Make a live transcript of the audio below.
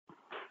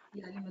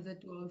Ya Ali Madad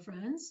to all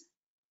friends.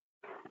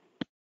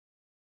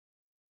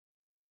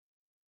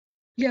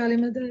 Ya Ali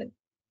Madad.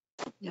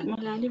 Ya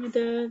Ali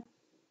Madad.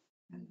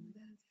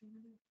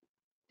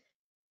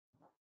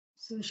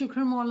 So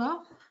Shukran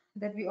Mola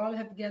that we all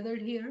have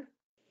gathered here.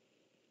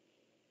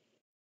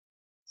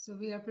 So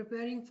we are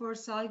preparing for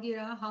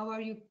Salgira. How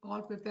are you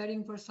all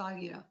preparing for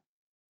Salgira?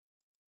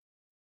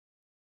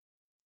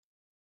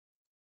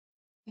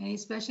 Any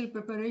special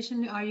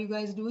preparation are you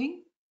guys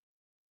doing?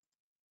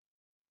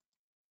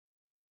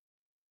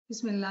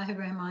 Bismillahir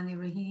Rahmanir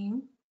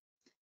Rahim.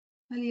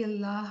 Ali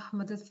Allah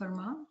Madad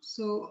Farma.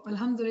 So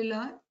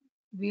Alhamdulillah,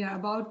 we are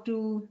about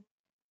to,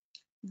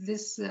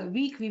 this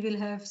week we will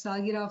have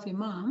Salgira of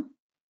Imam.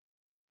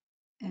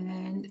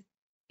 And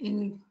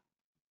in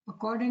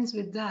accordance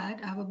with that,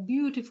 I have a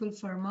beautiful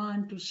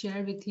farman to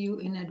share with you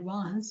in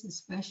advance,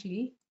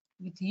 especially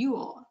with you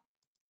all.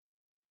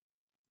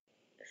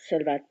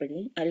 Salawat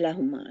पढ़ी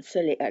अल्लाहुम्मा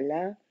सल्ली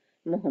अला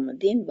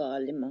मुहम्मदिन व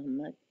आले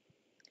Muhammad.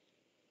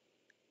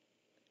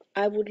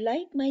 I would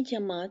like my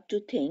Jamaat to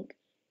think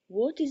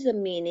what is the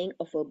meaning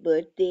of a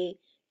birthday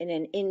in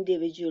an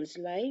individual's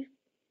life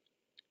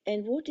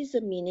and what is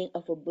the meaning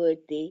of a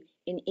birthday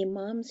in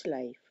Imam's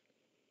life.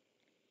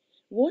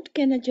 What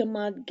can a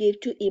Jamaat give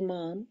to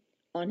Imam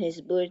on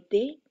his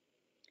birthday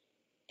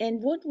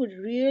and what would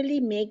really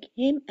make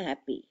him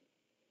happy?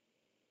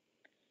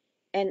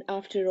 And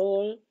after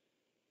all,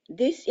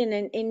 this in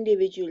an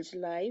individual's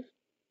life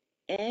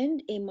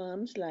and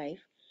Imam's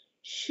life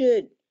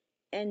should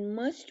and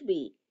must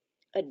be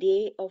a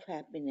day of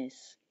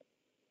happiness.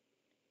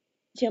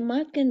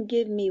 Jamaat can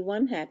give me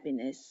one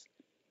happiness,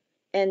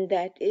 and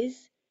that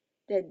is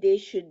that they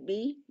should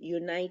be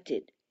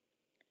united,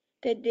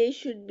 that they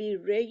should be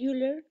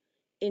regular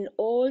in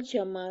all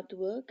Jamaat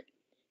work,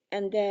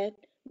 and that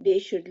they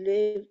should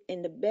live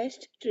in the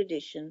best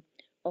tradition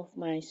of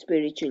my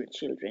spiritual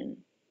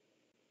children.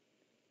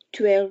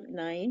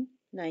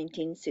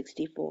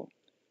 12/9/1964.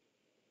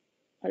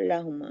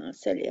 Allahumma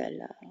salli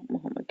ala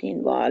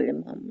Muhammadin wa ali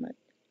Muhammad.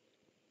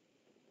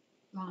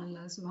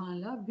 SubhanAllah,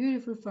 SubhanAllah.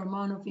 Beautiful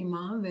farman of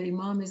Imam, where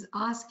Imam is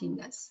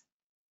asking us,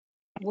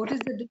 what is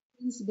the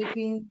difference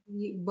between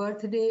the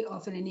birthday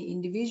of any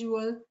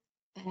individual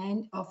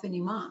and of an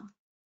Imam?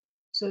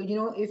 So, you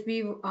know, if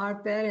we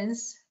are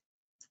parents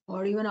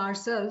or even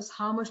ourselves,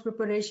 how much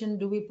preparation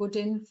do we put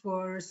in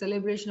for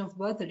celebration of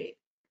birthday?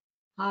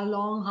 How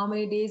long, how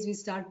many days we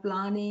start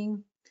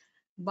planning,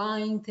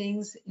 buying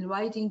things,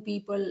 inviting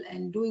people,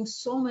 and doing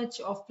so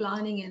much of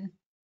planning and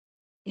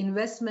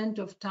investment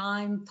of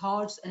time,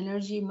 thoughts,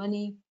 energy,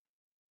 money.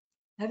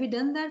 Have we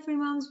done that for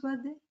Imam's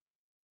birthday?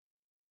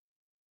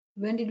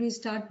 When did we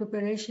start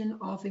preparation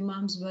of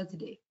Imam's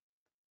birthday?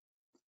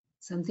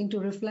 Something to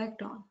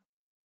reflect on.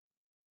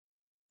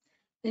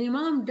 And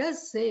Imam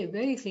does say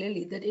very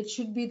clearly that it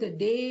should be the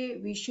day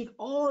we should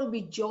all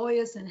be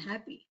joyous and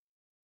happy.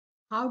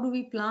 How do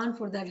we plan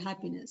for that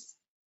happiness?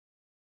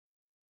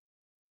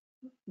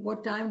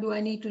 What time do I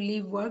need to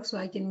leave work so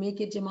I can make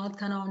it Jamaat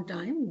Khana on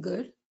time?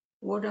 Good.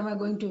 What am I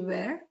going to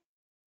wear?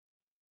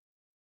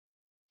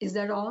 Is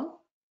that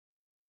all?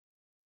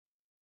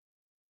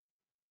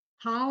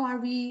 How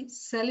are we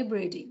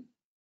celebrating?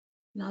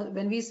 Now,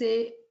 when we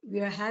say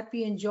we are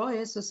happy and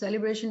joyous, so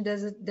celebration,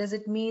 does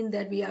it mean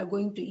that we are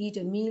going to eat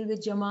a meal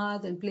with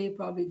Jamaat and play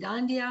probably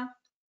Dandiya?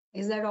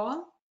 Is that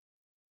all?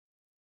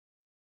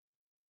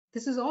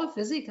 This is all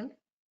physical,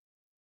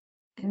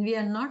 and we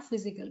are not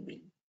physical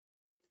beings.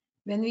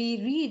 When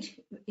we read,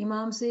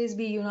 Imam says,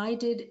 be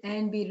united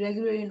and be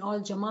regular in all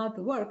Jamaat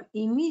work,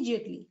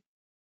 immediately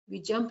we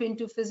jump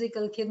into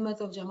physical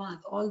khidmat of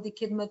Jamaat. All the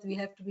khidmat, we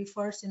have to be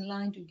first in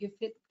line to give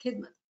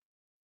khidmat.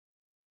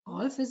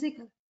 All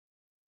physical.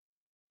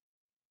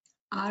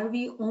 Are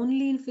we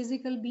only in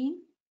physical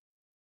being?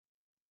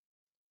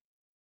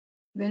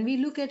 When we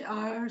look at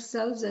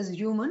ourselves as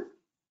human,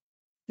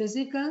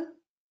 physical,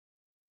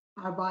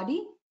 our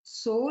body,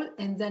 soul,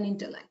 and then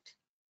intellect.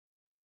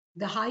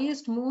 The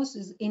highest most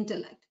is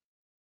intellect.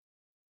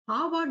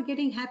 How about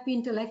getting happy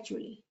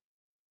intellectually,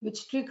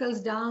 which trickles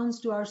down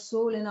to our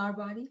soul and our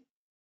body?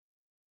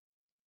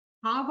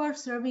 How about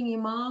serving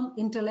Imam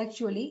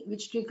intellectually,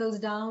 which trickles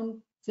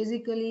down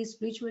physically,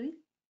 spiritually?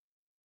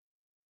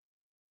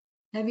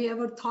 Have you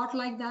ever thought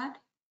like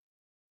that?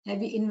 Have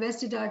we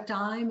invested our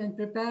time and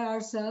prepare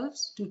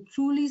ourselves to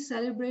truly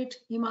celebrate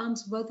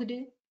Imam's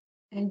birthday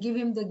and give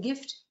him the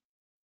gift?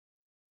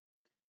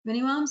 When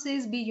Imam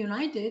says be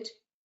united,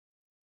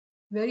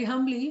 very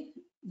humbly,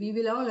 we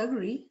will all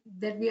agree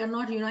that we are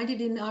not united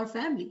in our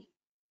family.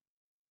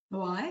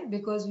 Why?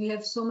 Because we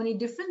have so many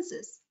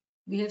differences.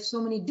 We have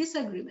so many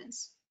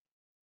disagreements.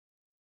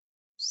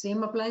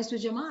 Same applies to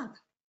Jamaat.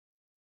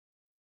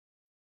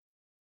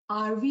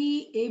 Are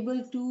we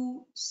able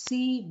to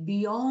see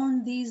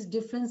beyond these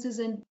differences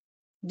and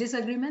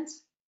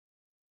disagreements?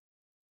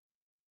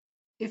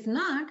 If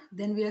not,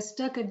 then we are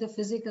stuck at the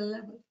physical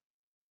level.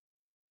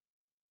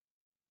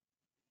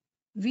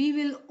 We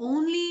will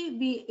only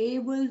be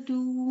able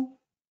to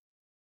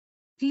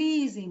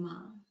please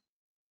Imam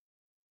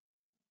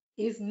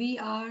if we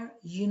are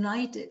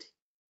united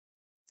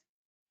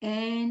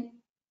and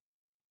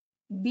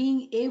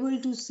being able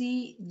to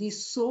see the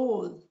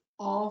soul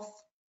of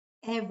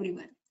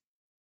everyone.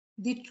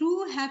 The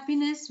true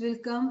happiness will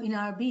come in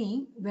our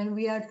being when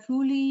we are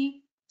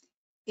truly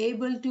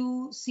able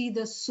to see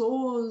the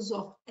souls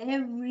of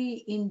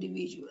every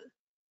individual,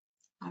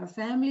 our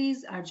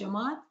families, our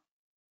Jamaat,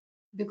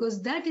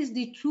 because that is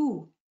the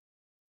truth.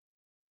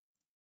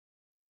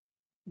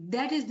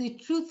 That is the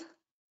truth.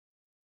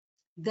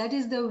 That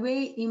is the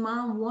way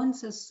Imam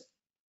wants us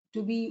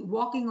to be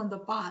walking on the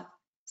path,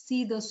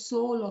 see the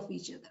soul of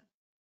each other.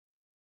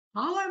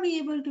 How are we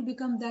able to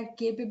become that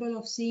capable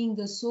of seeing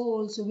the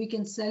soul so we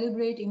can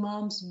celebrate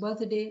Imam's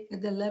birthday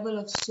at the level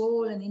of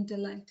soul and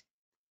intellect?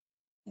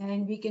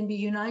 And we can be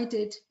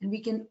united and we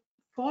can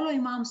follow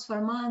Imam's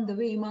farman the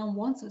way Imam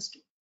wants us to.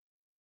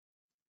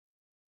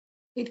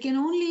 It can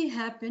only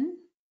happen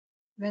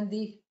when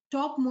the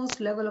topmost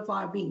level of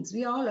our beings,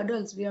 we are all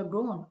adults, we are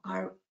grown,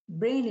 our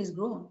brain is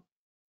grown,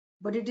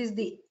 but it is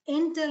the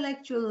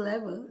intellectual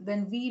level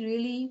when we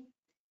really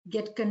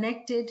get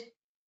connected,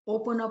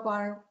 open up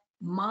our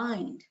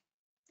mind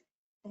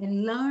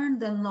and learn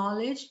the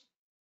knowledge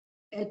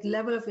at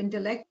level of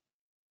intellect,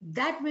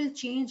 that will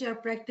change our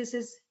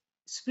practices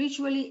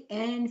spiritually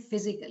and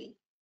physically.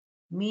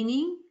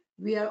 Meaning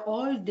we are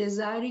all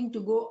desiring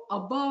to go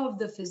above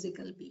the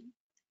physical being,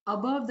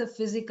 above the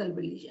physical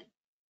religion.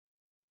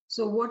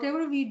 So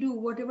whatever we do,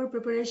 whatever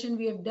preparation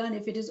we have done,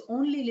 if it is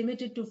only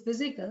limited to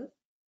physical,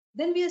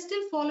 then we are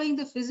still following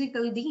the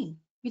physical deen,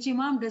 which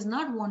Imam does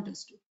not want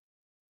us to.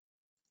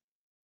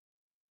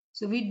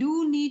 So we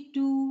do need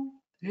to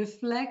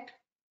reflect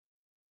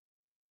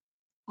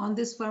on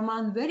this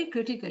farman very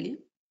critically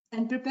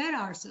and prepare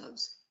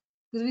ourselves,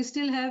 because we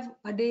still have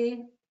a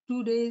day,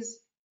 2 days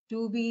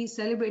to be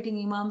celebrating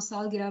Imam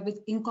Salgira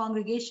in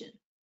congregation.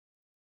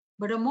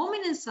 But a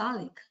Momin and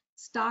Salik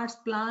starts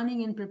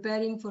planning and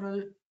preparing for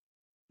a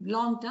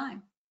long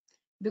time,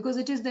 because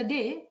it is the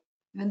day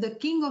when the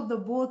king of the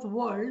both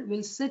world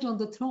will sit on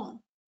the throne.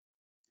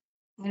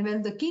 And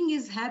when the king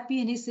is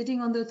happy and he's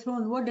sitting on the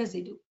throne, what does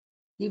he do?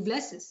 He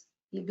blesses.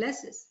 He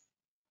blesses.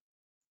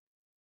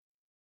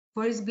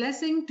 For his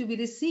blessing to be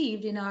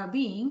received in our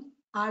being,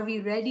 are we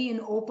ready and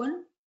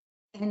open?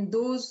 And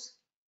those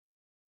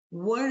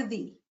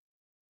worthy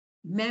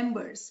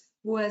members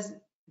who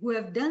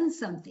have done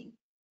something,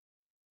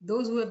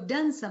 those who have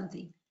done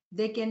something,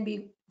 they can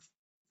be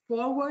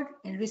forward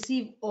and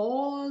receive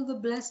all the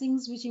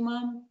blessings which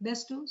Imam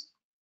bestows.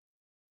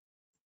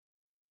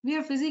 We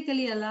are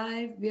physically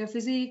alive, we are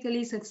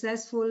physically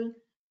successful,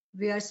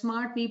 we are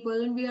smart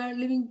people, and we are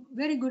living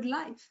very good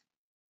life.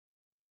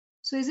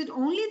 So is it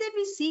only that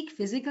we seek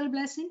physical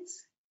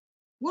blessings?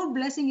 What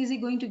blessing is he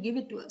going to give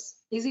it to us?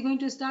 Is he going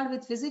to start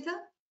with physical,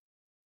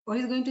 or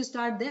is he going to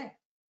start there?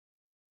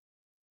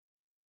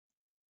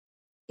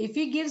 If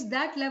he gives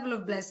that level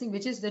of blessing,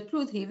 which is the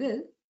truth, he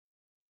will.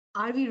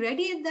 Are we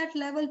ready at that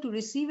level to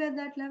receive at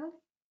that level?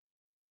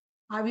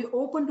 Are we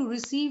open to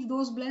receive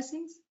those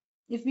blessings?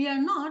 If we are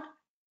not,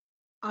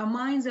 our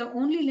minds are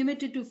only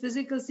limited to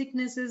physical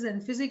sicknesses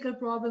and physical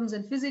problems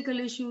and physical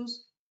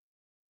issues.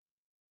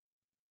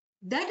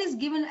 That is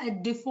given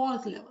at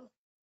default level.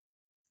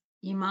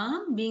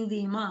 Imam, being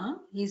the Imam,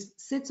 he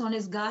sits on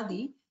his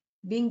Gadi,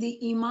 being the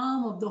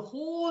Imam of the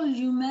whole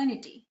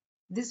humanity.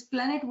 This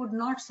planet would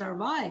not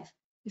survive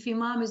if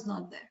Imam is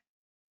not there.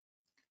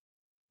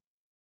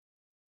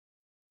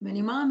 When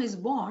Imam is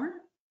born,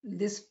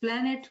 this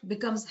planet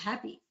becomes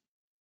happy.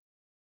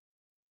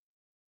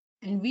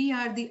 And we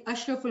are the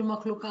Ashraful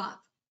Makhlukat.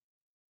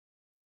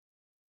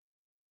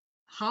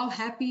 How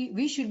happy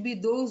we should be,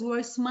 those who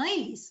are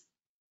smileys.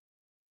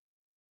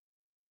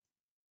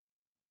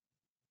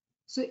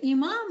 So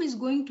Imam is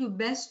going to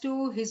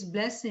bestow his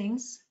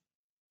blessings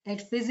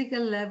at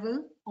physical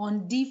level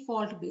on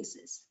default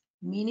basis,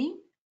 meaning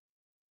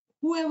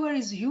whoever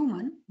is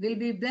human will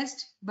be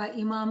blessed by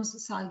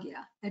Imam's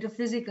Salgira at a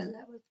physical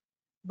level.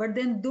 But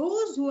then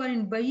those who are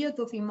in Bayat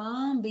of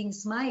Imam being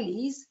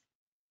smileys,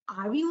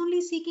 are we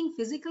only seeking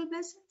physical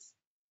blessings?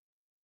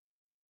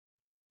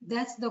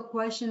 That's the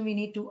question we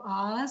need to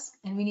ask,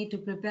 and we need to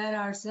prepare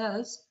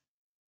ourselves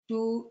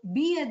to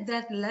be at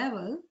that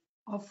level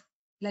of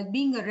like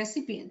being a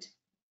recipient,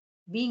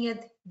 being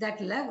at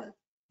that level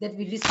that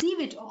we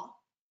receive it all.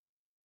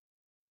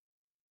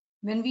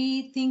 When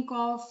we think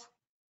of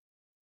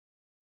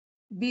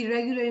be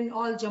regular in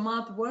all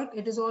Jamaat work,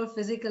 it is all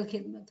physical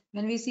khidmat.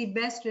 When we see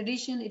best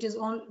tradition, it is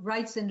all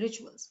rites and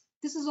rituals.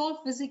 This is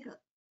all physical.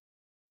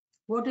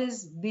 What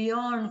is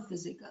beyond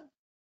physical?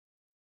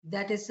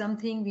 That is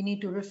something we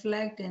need to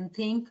reflect and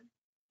think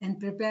and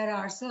prepare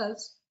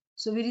ourselves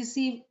so we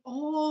receive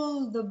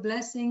all the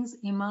blessings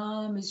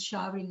Imam is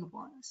showering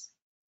upon us.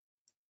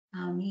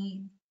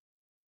 Ameen.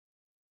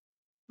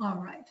 All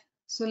right.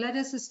 So let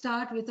us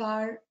start with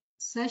our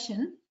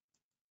session.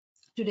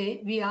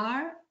 Today we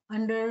are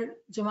under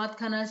Jamaat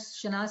Khana's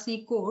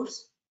Shanasi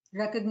course,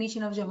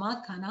 recognition of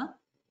Jamaat Khana.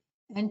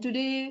 And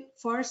today,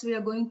 first we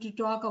are going to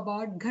talk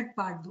about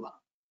Ghatpat Dua.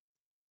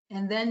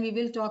 And then we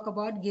will talk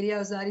about Girya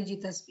Uzari Ji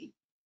Tasbih.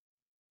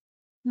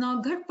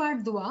 Now,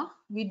 Ghatpat dua,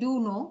 we do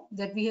know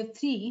that we have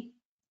three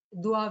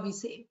dua we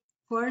say.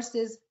 First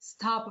is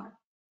Sthapar,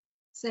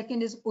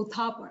 second is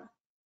Uthapar,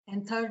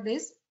 and third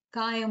is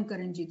Kayam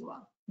Karanji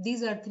dua.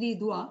 These are three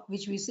dua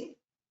which we say.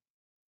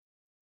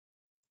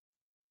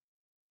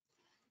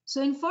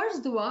 So in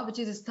first dua, which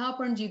is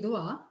Sthapanji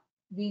dua,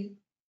 we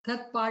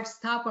Ghatpat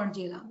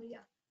Sthapanji Lamriya.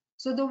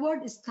 So the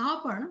word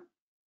Sthapan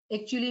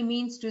actually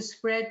means to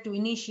spread, to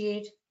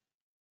initiate,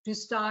 to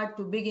start,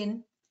 to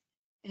begin,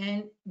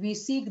 and we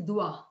seek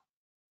dua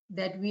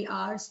that we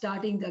are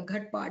starting the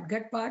Ghatpat.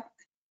 Ghatpat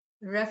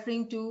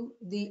referring to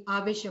the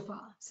Abe Shafa,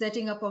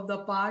 setting up of the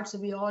part so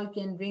we all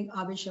can bring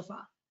Abe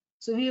Shafa.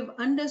 So we have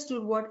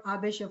understood what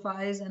Abe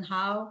Shafa is and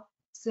how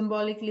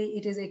symbolically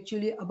it is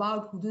actually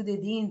about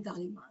Hudud-e-Deen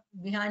Talimat.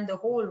 Behind the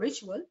whole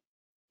ritual,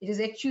 it is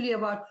actually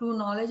about true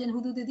knowledge and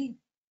Hudud-e-Deen.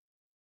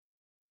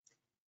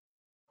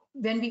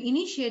 When we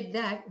initiate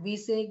that, we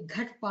say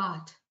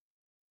Ghatpat.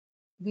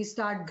 We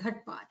start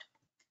Ghatpat.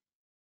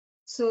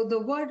 So the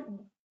word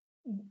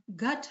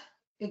Ghat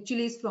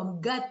actually is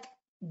from Gat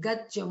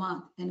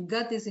Jamaat, and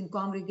Gat is in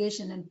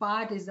congregation, and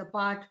part is the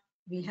part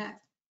we have.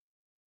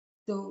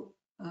 So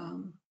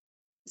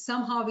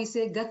somehow we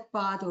say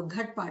Ghatpat or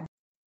Ghatpat.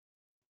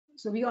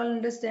 So we all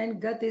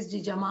understand Gat is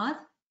the Jamaat,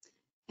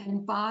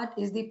 and part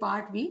is the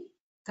part we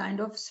kind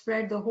of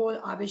spread the whole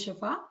Abe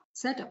Shafa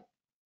setup.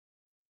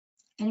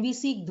 And we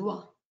seek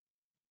dua.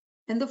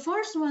 And the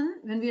first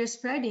one, when we are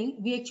spreading,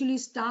 we actually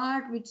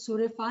start with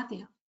Surah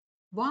Fatiha.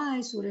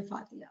 Why Surah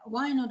Fatiha?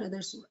 Why not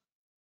other surah?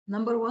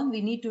 Number one,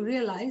 we need to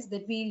realize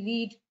that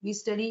we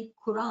study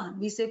Quran.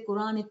 We say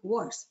Quranic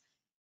words,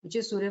 which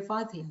is Surah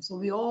Fatiha. So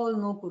we all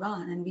know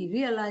Quran, and we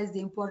realize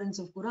the importance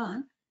of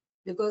Quran,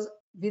 because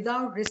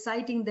without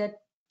reciting that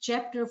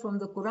chapter from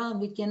the Quran,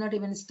 we cannot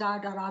even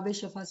start our Abe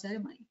Shafa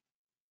ceremony.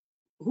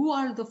 Who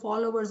are the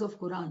followers of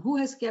Quran? Who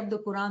has kept the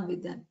Quran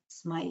with them?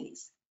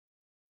 Smileys.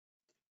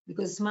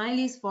 Because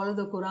Smileys follow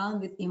the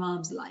Quran with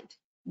Imam's light.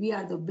 We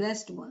are the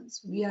blessed ones.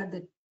 We are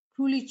the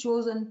truly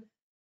chosen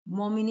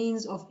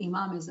Mu'minins of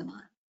Imam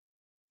Zaman.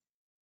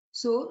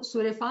 So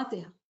Surah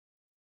Fatiha.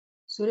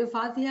 Surah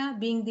Fatiha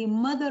being the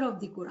mother of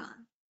the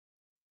Quran.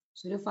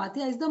 Surah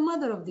Fatiha is the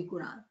mother of the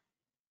Quran.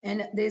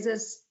 And there's a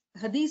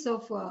hadith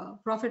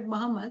of Prophet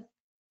Muhammad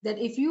that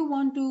if you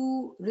want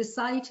to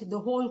recite the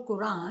whole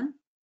Quran,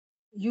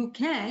 you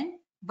can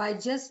by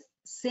just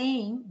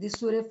saying the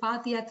Surah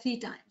Fatiha 3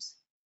 times.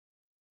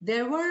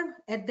 There were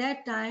at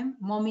that time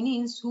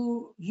Mu'minins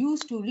who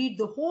used to read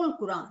the whole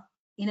Quran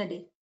in a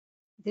day.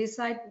 They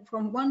recite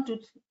from 1 to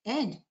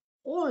end,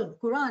 all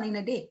Quran in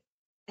a day.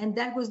 And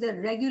that was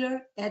their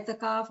regular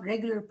etikaf,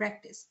 regular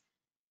practice.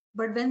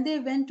 But when they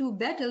went to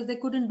battle, they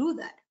couldn't do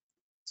that.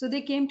 So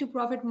they came to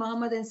Prophet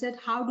Muhammad and said,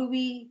 how do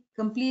we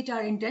complete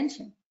our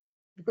intention?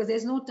 Because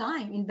there's no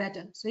time in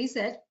battle. So he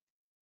said,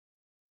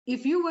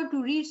 if you were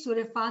to read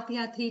Surah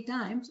Fatiha 3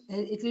 times,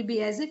 it will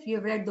be as if you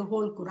have read the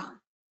whole Quran.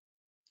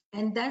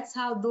 And that's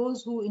how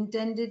those who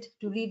intended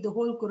to read the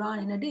whole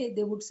Quran in a day,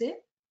 they would say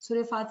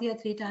Surah Fatiha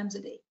 3 times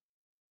a day.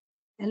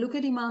 And look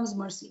at Imam's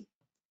mercy.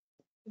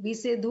 We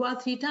say dua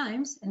 3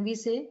 times and we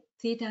say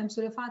 3 times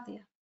Surah Fatiha.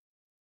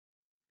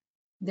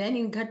 Then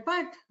in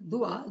Ghatpat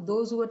dua,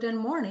 those who attend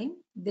morning,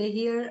 they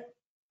hear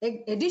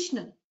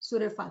additional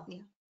Surah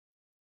Fatiha.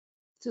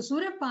 So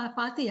Surah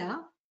Fatiha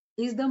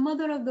is the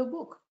mother of the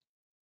book.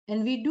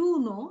 And we do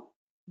know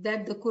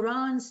that the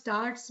Quran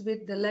starts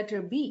with the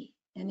letter B.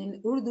 And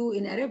in Urdu,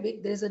 in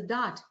Arabic, there's a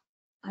dot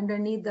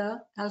underneath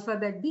the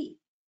alphabet B.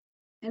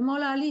 And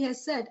Maula Ali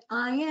has said,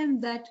 I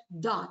am that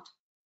dot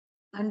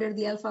under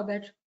the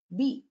alphabet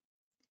B,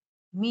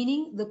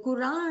 meaning the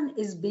Quran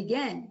is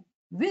began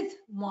with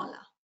Maula.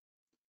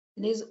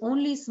 It is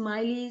only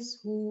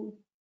Smileys who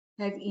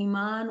have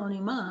Iman on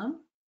Imam,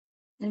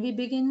 and we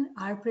begin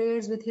our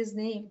prayers with his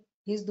name,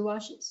 his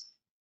duashes.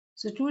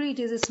 So truly it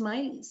is the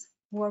Smileys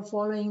who are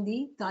following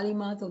the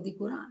Talimat of the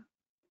Quran.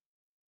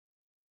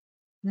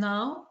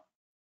 Now,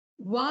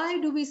 why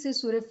do we say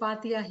Surah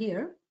Fatiha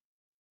here?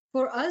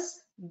 For us,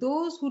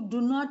 those who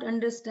do not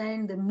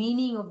understand the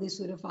meaning of the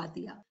Surah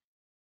Fatiha,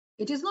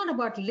 it is not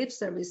about lip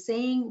service,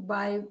 saying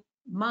by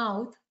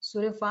mouth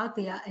Surah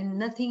Fatiha and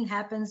nothing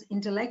happens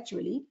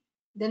intellectually,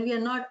 then we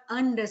are not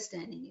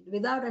understanding it.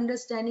 Without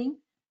understanding,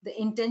 the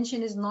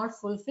intention is not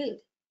fulfilled.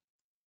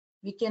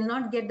 We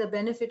cannot get the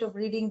benefit of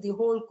reading the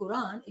whole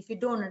Quran if you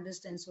don't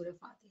understand Surah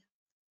Fatiha.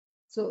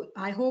 So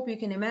I hope you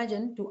can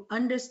imagine, to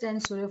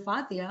understand Surah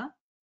Fatiha,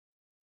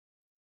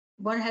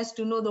 one has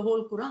to know the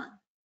whole Quran.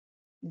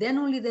 Then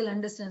only they'll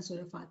understand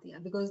Surah Fatiha,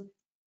 because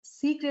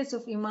secrets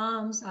of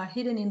Imams are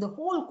hidden in the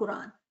whole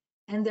Quran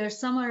and they're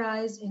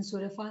summarized in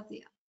Surah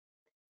Fatiha.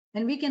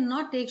 And we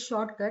cannot take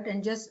shortcut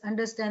and just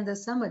understand the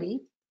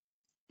summary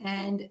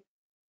and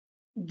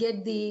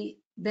get the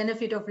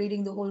benefit of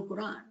reading the whole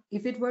Quran.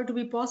 If it were to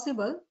be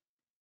possible,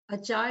 a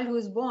child who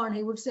is born,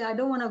 he would say, I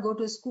don't want to go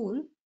to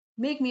school,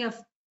 make me a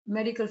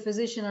medical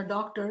physician, a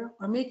doctor,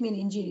 or make me an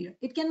engineer.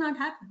 It cannot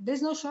happen.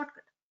 There's no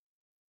shortcut.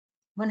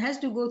 One has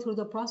to go through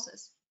the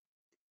process.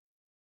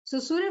 So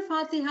Surah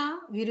Fatiha,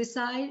 we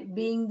recite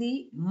being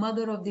the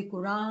mother of the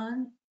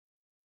Quran,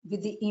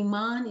 with the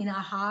iman in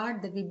our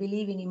heart that we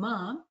believe in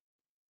Imam,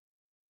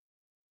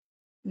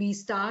 we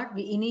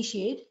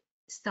initiate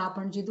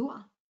Sthapanji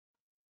dua.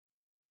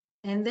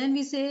 And then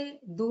we say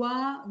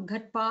dua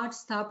Ghatpat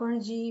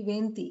Sthapanji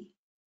Venti.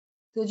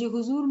 तो जी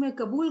हुजूर में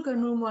कबूल कर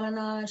नूर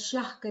मौलाना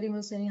शाह करीम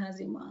हुसैनी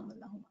हाज़िर इमाम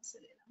अल्लाहुम्मा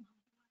सल्ली अला Muhammad.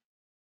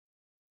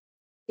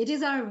 It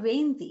is our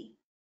venti,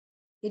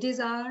 it is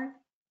our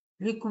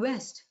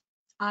request,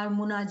 our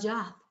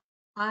munajat,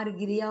 our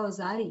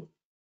giriyawazari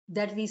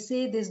that we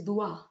say this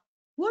dua.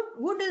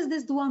 What does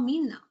this dua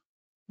mean now?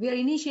 We are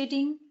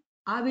initiating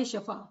Abe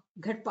Shafa,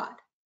 Ghatpat.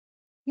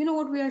 You know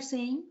what we are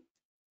saying?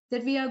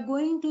 That we are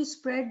going to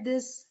spread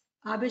this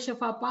Abe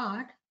Shafa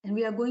part and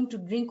we are going to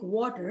drink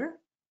water,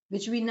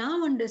 which we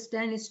now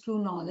understand is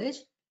true knowledge.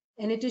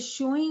 And it is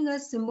showing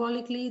us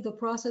symbolically the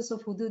process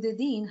of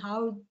Hudud-e-Din,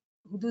 how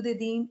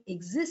Hudud-e-Din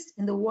exists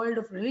in the world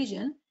of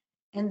religion,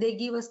 and they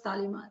give us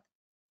talimat.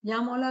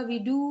 Ya Mawla, we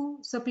do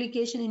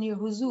supplication in your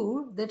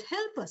huzur that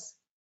help us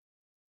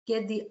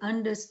get the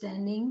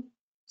understanding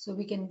so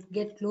we can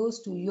get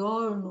close to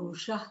your Nur,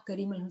 Shah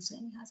Karim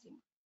al-Husaini Hazim.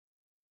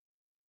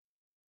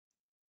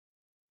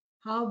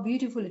 How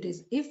beautiful it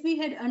is. If we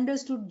had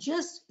understood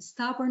just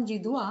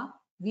Sthapanji dua,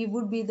 we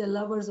would be the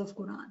lovers of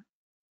Quran.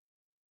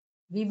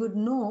 We would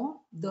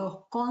know the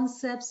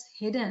concepts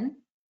hidden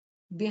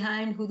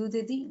behind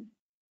Hudud-e-Din,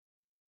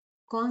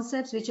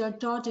 concepts which are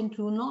taught in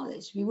true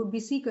knowledge. We would be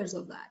seekers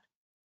of that.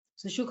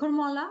 So Shukr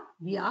Mawla,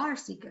 we are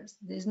seekers.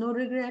 There is no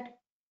regret.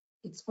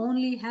 It's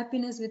only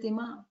happiness with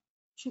Imam.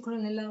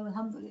 Shukran lillah,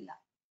 alhamdulillah.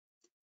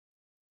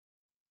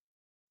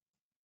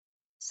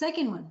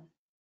 Second one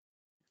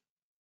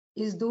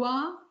is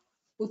dua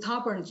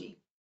Uthaparji.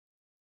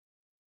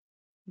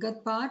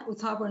 Ghatpat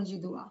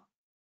Uthaparji dua.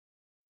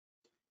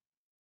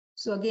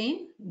 So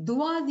again,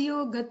 dua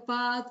diyo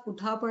Ghatpat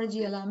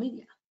Uthaparji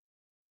alamidia.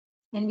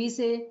 And we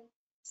say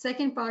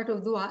second part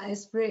of dua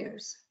as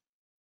prayers.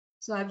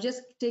 So I've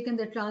just taken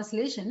the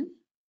translation.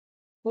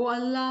 O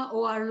Allah,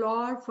 O our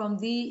Lord, from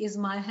Thee is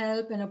my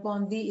help and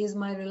upon Thee is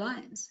my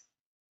reliance.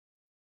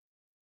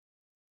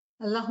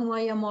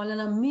 Allahumma ya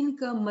Maulana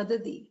minka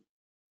madadi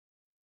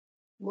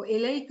wa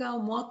ilayka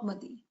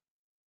mu'tamadi.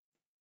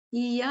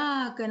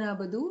 Iyyaka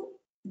na'budu,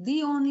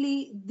 Thee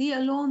only, Thee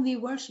alone we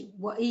worship.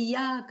 Wa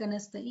iyyaka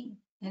nasta'in,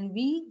 and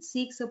we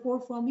seek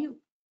support from You.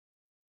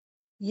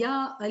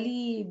 Ya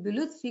Ali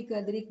bilutfika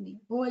adrikni,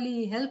 O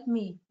Ali, help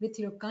me with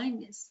Your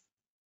kindness.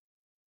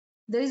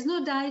 There is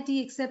no deity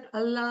except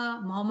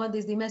Allah. Muhammad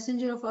is the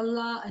messenger of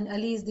Allah and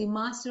Ali is the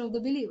master of the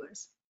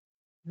believers.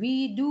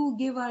 We do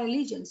give our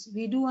allegiance.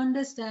 We do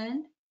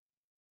understand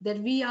that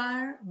we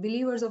are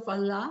believers of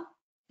Allah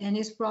and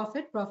His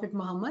Prophet, Prophet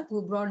Muhammad,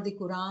 who brought the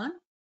Quran,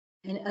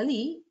 and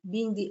Ali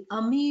being the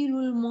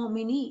Amirul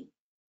Mu'mineen.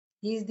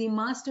 He is the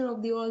master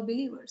of the all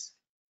believers.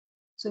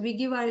 So we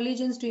give our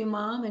allegiance to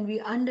Imam and we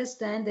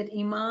understand that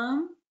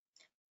Imam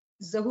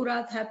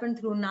Zahurat happened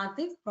through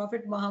Natif,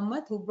 Prophet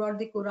Muhammad, who brought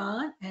the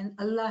Quran, and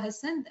Allah has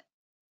sent them.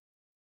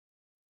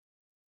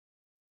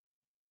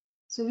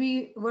 So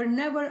we were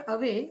never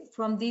away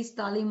from these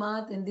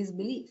talimat and this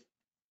belief.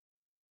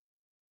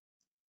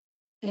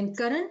 In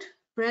current,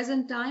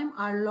 present time,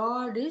 our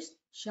Lord is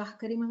Shah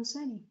Karim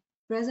al-Husaini,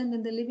 present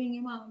in the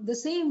living Imam, the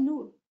same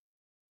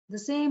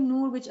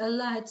Nur which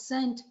Allah had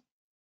sent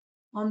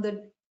on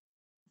the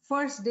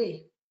first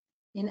day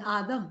in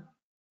Adam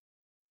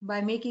by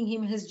making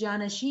him his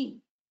Janasheen.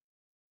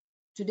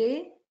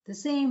 Today, the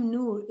same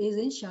Nur is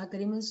in Shah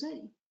Karim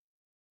al-Husaini.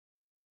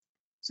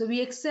 So we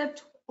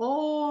accept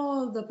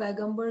all the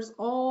Paigambars,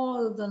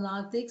 all the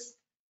Natiks,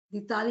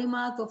 the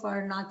Talimat of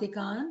our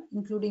Natikan,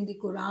 including the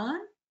Quran,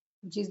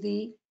 which is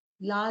the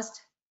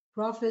last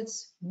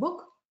Prophet's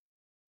book,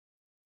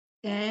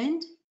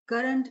 and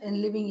current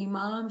and living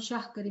Imam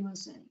Shah Karim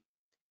al-Husaini.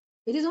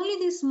 It is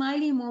only the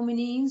smiley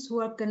Mu'mineens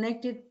who are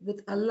connected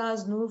with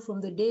Allah's Nur from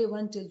the day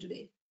one till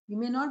today. We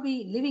may not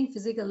be living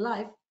physical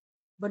life,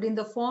 but in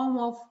the form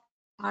of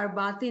our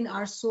batin,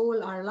 our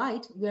soul, our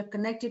light, we are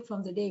connected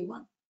from the day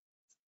one.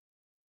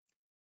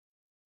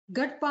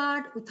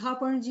 Ghatpat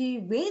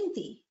Uthaparji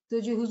Venti,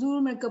 Tuji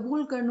Huzur mein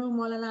Kabul Karnu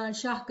Maulana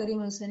Shah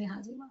Karim al-Husaini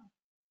Hazima.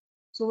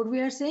 So what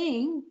we are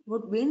saying,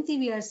 what Venti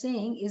we are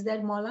saying is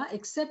that Maula,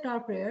 accept our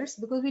prayers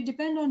because we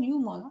depend on You,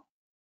 Maula.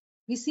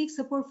 We seek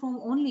support from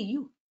only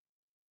You.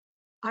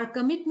 Our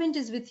commitment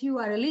is with You,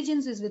 our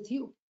allegiance is with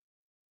You.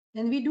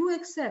 And we do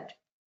accept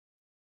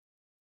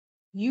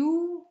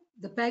You,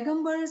 the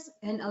Paigambars,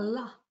 and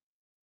Allah.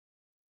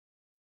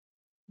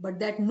 But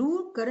that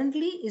Nur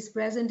currently is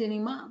present in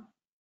Imam.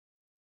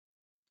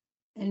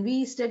 And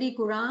we study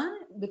Quran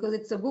because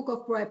it's a book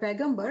of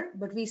Paigambar,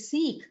 but we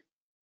seek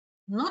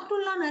not to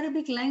learn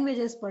Arabic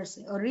languages per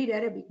se or read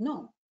Arabic.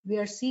 No, we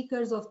are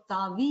seekers of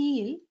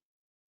Ta'wil,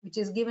 which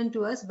is given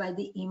to us by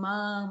the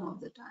Imam of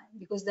the time,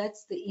 because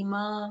that's the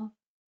Imam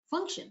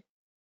function.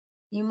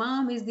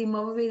 Imam is the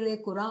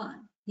Mawwil Quran.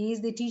 He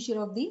is the teacher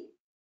of the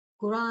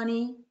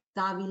Qurani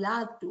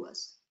Ta'wilat to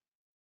us.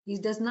 He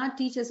does not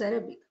teach us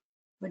Arabic,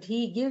 but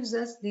he gives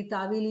us the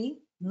Ta'wili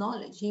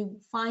knowledge. He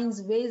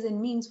finds ways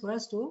and means for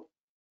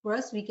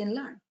us we can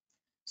learn.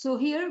 So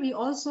here we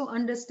also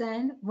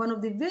understand one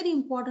of the very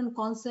important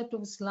concepts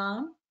of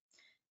Islam,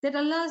 that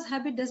Allah's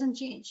habit doesn't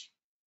change.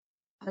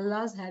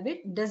 Allah's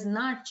habit does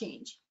not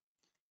change.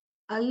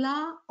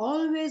 Allah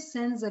always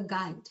sends a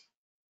guide.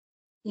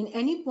 In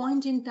any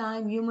point in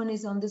time human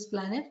is on this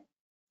planet,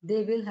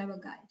 they will have a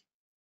guide.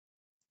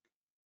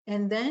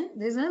 And then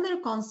there's another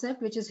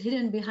concept which is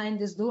hidden behind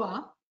this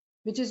dua,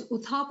 which is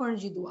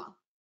Uthaparji dua.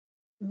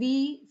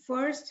 We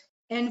first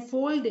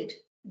unfolded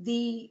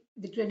the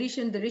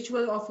tradition, the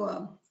ritual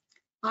of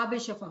Abe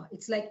Shafa.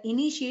 It's like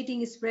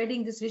initiating,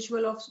 spreading this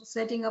ritual of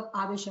setting up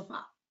Abe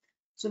Shafa.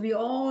 So we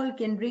all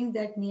can bring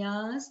that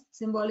niyaz,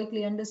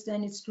 symbolically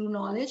understand its true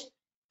knowledge,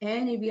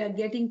 and we are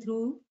getting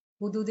through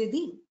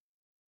Hudud-e-Deen.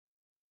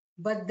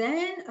 But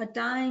then a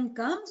time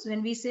comes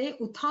when we say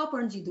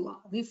Uthaparji dua,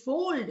 we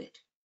fold it.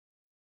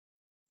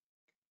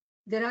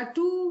 There are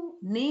two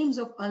names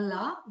of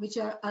Allah which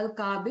are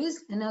Al-Qabiz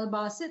and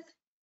Al-Basit.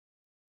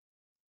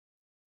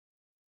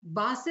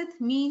 Basit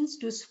means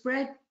to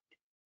spread,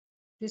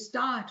 to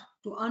start,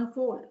 to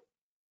unfold.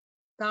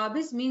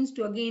 Qabiz means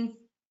to again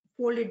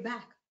fold it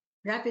back,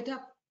 wrap it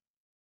up.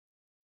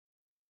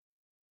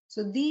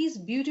 So these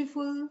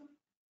beautiful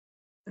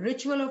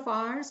ritual of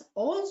ours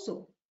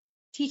also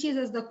teaches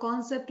us the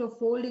concept of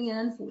folding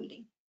and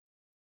unfolding,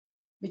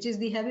 which is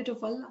the habit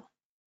of Allah.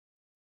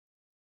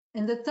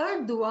 And the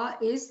third dua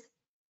is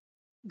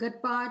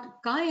Ghatpat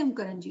Kayam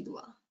Karanji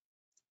dua.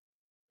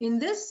 In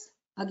this,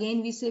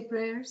 again we say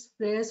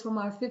prayers from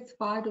our fifth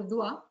part of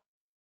dua.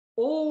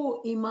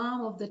 O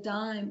Imam of the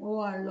time, O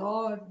our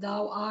Lord,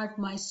 thou art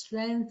my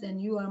strength and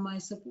you are my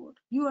support.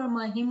 You are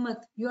my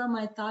himmat, you are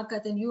my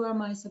taqat and you are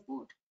my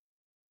support.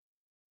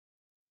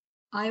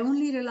 I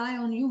only rely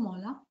on you,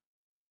 Mawla.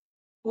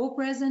 O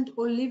present,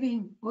 O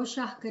living, O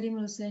Shah Karim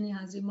Hussaini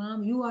Haz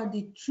Imam, you are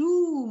the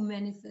true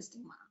manifest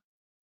Imam.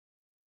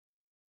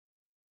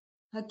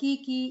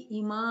 Hakiki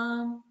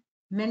Imam,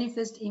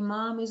 manifest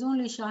Imam is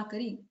only Shah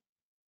Karim.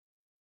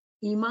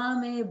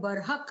 Imam-e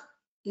Barhaq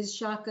is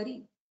Shah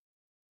Karim.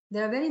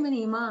 There are very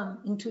many Imam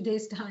in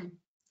today's time.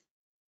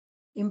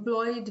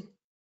 Employed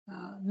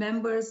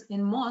members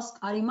in mosque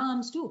are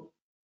Imams too.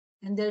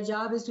 And their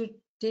job is to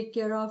take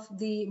care of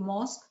the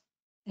mosque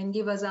and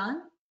give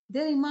azan.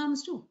 They're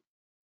Imams too.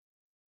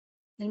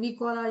 And we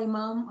call our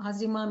Imam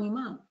Haz Imam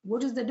Imam.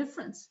 What is the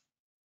difference?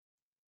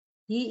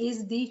 He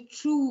is the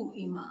true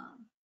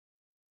Imam.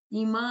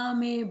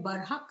 Imam-e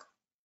Barhaq.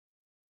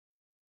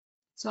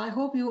 So I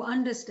hope you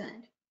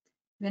understand.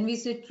 When we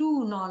say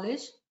true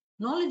knowledge,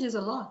 knowledge is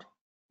a lot.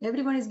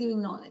 Everyone is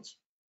giving knowledge.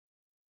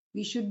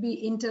 We should be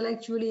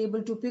intellectually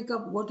able to pick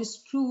up what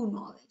is true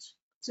knowledge.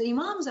 So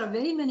Imams are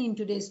very many in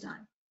today's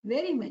time.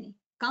 Very many.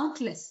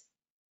 Countless.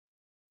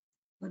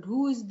 But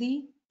who is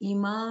the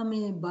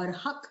Imam-e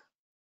Barhaq?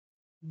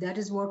 That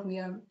is what we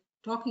are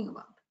talking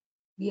about.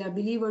 We are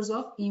believers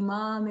of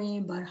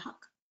Imam-e Barhaq.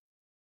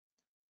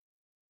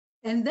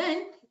 And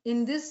then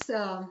in this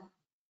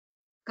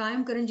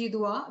Qaim Karanji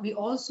dua, we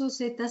also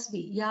say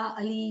tasbih, Ya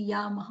Ali,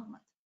 Ya Muhammad.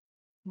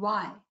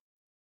 Why?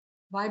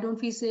 Why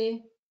don't we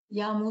say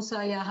Ya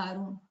Musa, Ya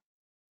Harun?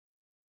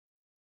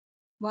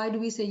 Why do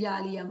we say Ya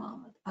Ali, Ya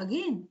Muhammad?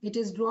 Again, it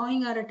is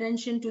drawing our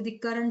attention to the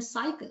current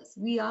cycles.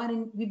 We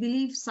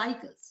believe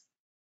cycles.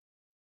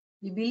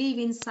 We believe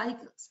in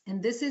cycles.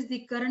 And this is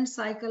the current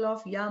cycle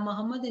of Ya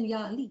Muhammad and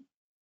Ya Ali.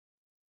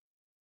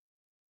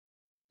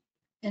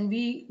 And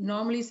we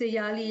normally say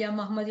Ya Ali, Ya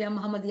Muhammad, Ya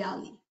Muhammad, Ya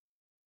Ali.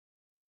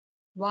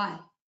 Why?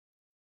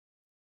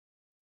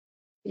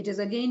 It is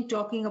again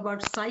talking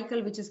about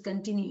cycle which is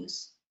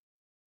continuous,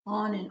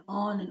 on and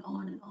on and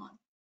on and on.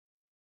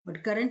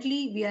 But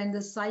currently we are in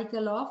the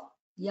cycle of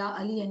Ya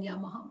Ali and Ya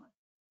Muhammad.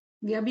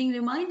 We are being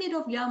reminded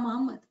of Ya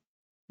Muhammad.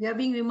 We are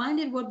being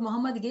reminded what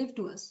Muhammad gave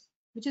to us,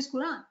 which is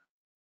Quran.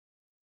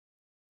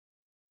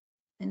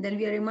 And then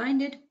we are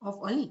reminded of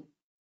Ali,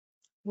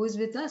 who is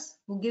with us,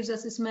 who gives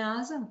us Isma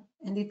Azam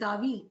and the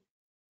Tawil.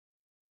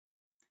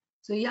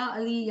 So Ya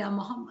Ali, Ya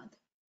Muhammad.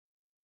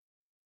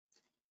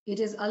 It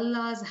is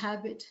Allah's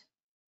habit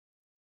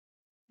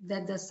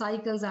that the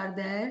cycles are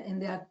there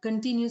and they are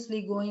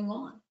continuously going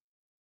on.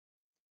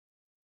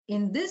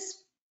 In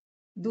this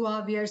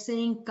dua, we are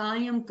saying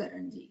Kayam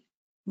Karanji,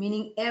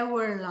 meaning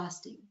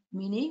everlasting,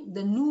 meaning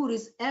the Noor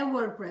is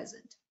ever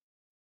present.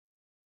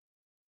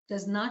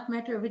 Does not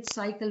matter which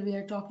cycle we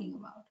are talking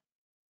about.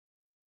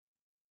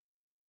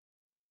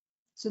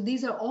 So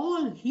these are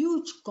all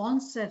huge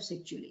concepts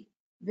actually,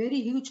 very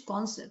huge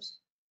concepts.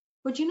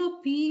 But you know,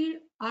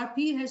 our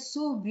Peer has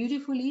so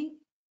beautifully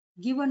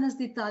given us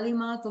the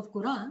talimat of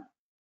Quran,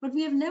 but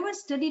we have never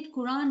studied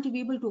Quran to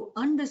be able to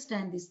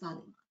understand this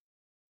talimat.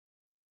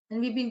 And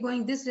we've been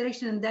going this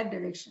direction and that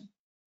direction.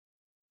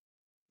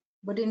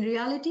 But in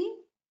reality,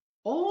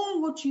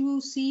 all what you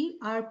see,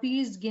 our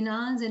Peer's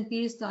Ginans and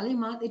Peer's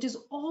talimat, it is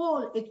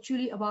all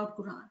actually about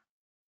Quran.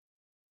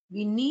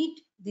 We need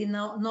the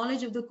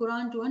knowledge of the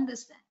Quran to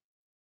understand.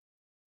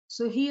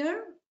 So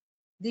here,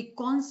 the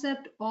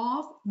concept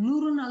of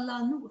Nurun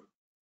Allah Nur.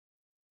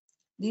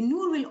 The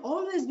Nur will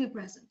always be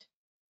present.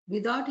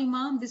 Without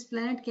Imam, this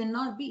planet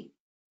cannot be.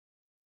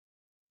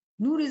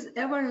 Nur is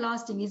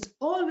everlasting, it's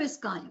always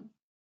qaim.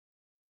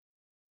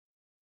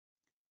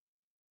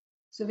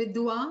 So with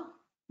dua,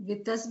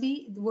 with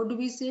tasbih, what do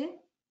we say?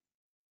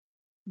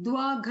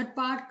 Dua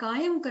Ghatpat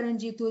कायम करन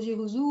जी तुझे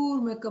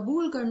हुजूर में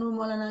कबूल कर नूर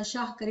मौलाना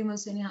शाह करीम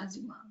हुसैन हाजी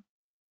इमाम.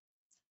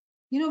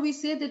 You know, we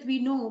say that we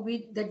know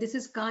that this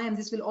is qaim,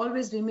 this will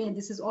always remain,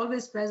 this is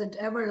always present,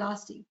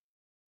 everlasting.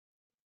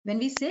 When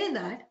we say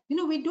that, you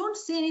know, we don't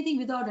say anything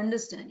without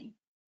understanding.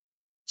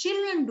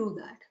 Children do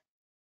that.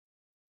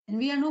 And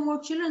we are no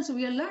more children, so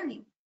we are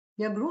learning,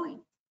 we are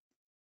growing.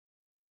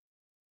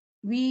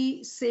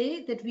 We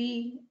say that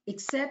we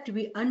accept,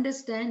 we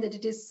understand that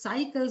it is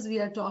cycles we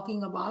are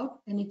talking about,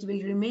 and it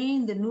will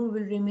remain, the nur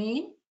will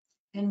remain,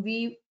 and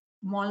we,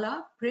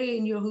 Mawla, pray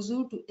in your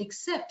huzur to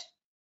accept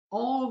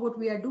all what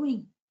we are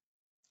doing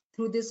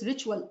through this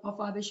ritual of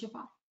Aab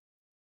Shifa.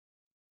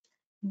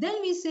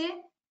 Then we say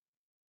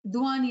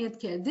dua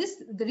niyat khair.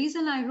 This, the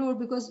reason I wrote,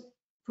 because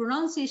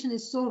pronunciation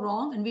is so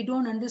wrong and we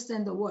don't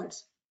understand the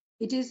words.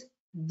 It is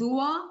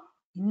dua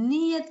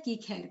niyat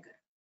ki khair kar.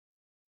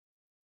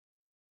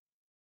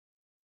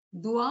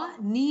 Dua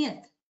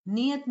niyat.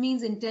 Niyat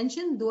means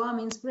intention, dua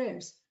means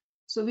prayers.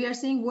 So we are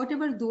saying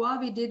whatever dua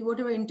we did,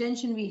 whatever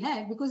intention we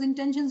had, because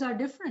intentions are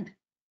different.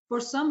 For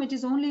some, it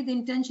is only the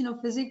intention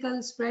of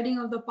physical spreading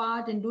of the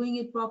part and doing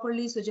it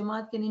properly so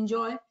Jamaat can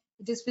enjoy.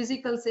 It is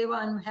physical seva.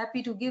 I'm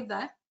happy to give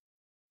that.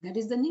 That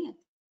is the niyat.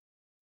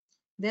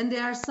 Then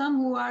there are some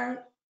who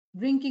are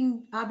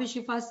drinking Aab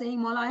Shifa saying,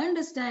 Mawla, I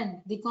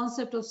understand the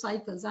concept of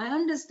cycles. I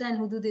understand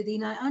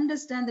Hudud-e-Deen. I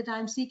understand that I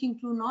am seeking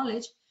true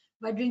knowledge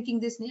by drinking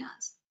this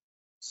niyaz.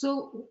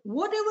 So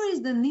whatever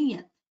is the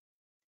niyat,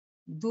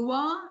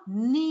 dua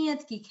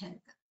niyat ki khair.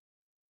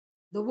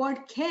 The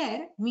word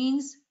khair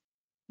means,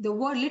 the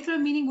word literal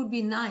meaning would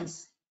be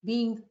nice,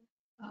 being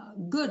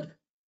good.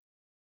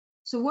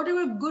 So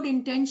whatever good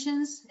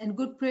intentions and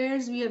good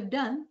prayers we have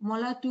done,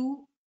 Mawla,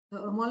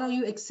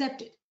 you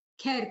accept it,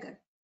 khair kar.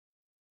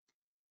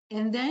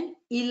 And then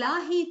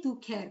ilahi tu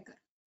khair kar.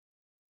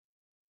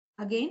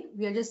 Again,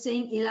 we are just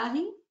saying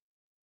ilahi,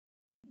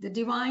 the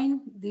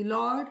divine, the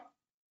Lord,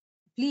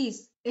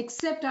 please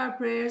accept our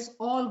prayers,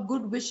 all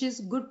good wishes,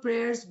 good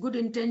prayers, good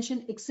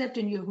intention, accept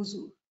in your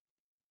huzur.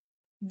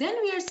 Then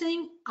we are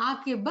saying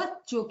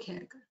akibat jo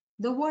khair kar.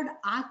 The word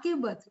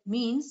akibat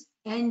means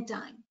end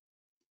time.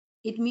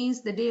 It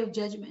means the day of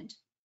judgment.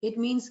 It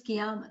means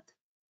Qiyamah.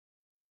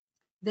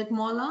 That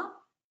Mawla,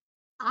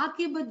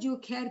 akibat jo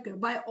khair kar.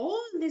 By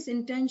all these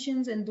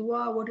intentions and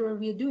dua, whatever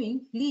we are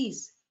doing,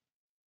 please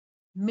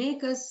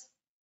make us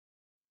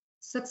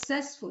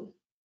successful.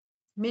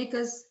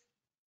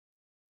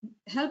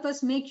 Help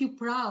us make you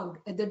proud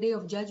at the day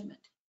of judgment.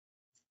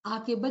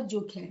 Akibat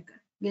jo khair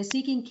kar. We are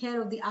seeking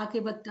care of the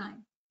akibat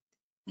time.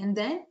 And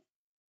then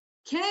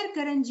Khair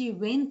Karanji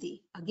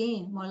Venti,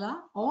 again,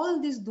 Mawla,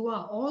 all this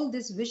dua, all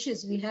these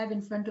wishes we have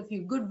in front of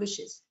you, good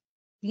wishes,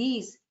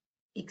 please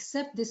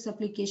accept this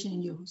supplication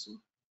in your huzur.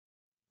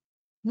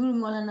 Nur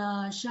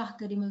Maulana Shah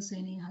Karim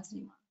Hussaini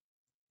Hazrima.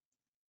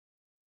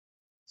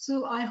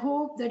 So I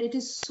hope that it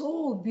is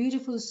so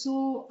beautiful,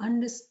 so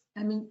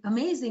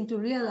amazing to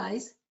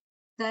realize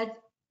that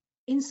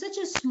in such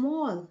a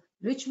small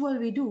ritual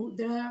we do,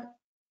 there are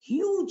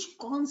huge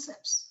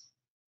concepts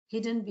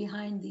hidden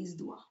behind these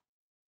dua.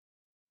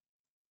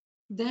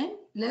 Then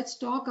let's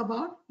talk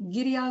about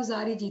Giriya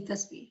Zari Ji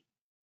Tasbih.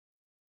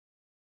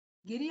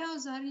 Giriya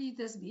Zari Ji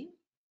Tasbih,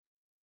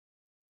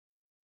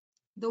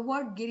 the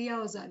word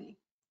Giriya Zari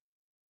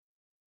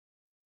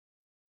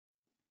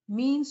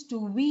means to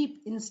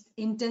weep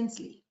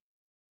intensely.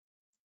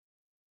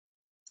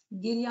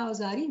 Giriya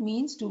Zari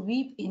means to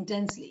weep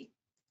intensely,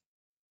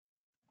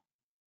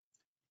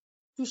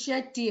 to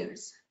shed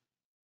tears,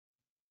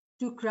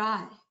 to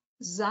cry,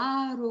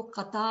 Zaro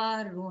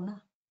Qatar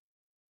Rona.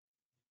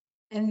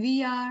 And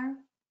we are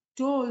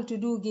told to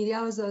do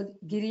Giriya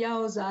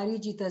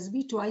Zari Ji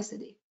Tasbih twice a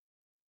day.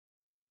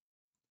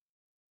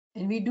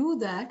 And we do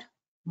that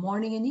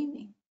morning and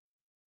evening.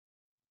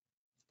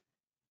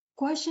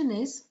 Question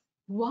is,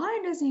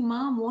 why does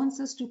Imam wants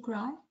us to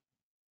cry?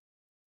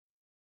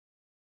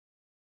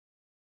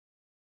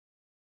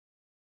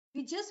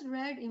 We just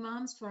read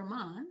Imam's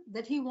Farman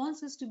that he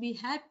wants us to be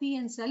happy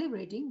and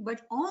celebrating,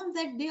 but on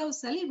that day of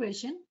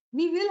celebration,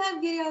 we will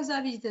have Giriya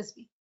Zari Ji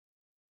Tasbih.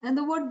 And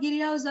the word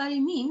Giriya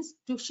Zari means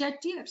to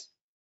shed tears.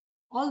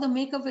 All the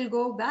makeup will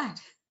go bad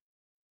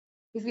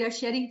if we are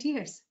shedding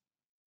tears.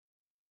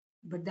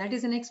 But that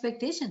is an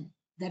expectation.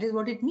 That is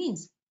what it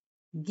means.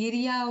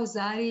 Giriya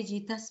Zari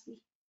Ji Tasbih.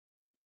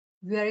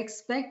 We are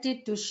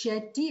expected to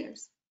shed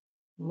tears.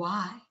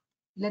 Why?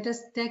 Let us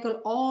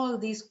tackle all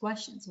these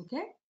questions,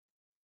 okay?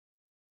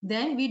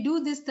 Then we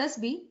do this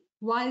tasbih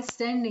while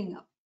standing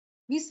up.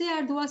 We say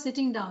our dua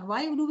sitting down.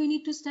 Why do we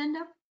need to stand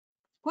up?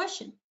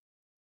 Question.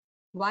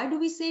 Why do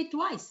we say it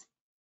twice?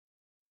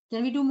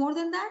 Can we do more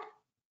than that?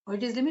 Or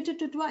it is limited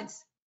to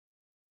twice?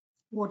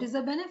 What is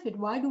the benefit?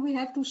 Why do we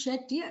have to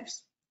shed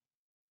tears?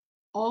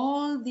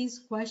 All these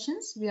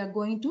questions we are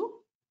going to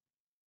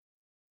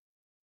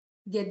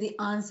get the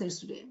answers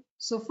today.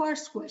 So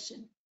first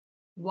question,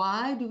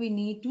 why do we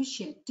need to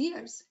shed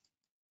tears?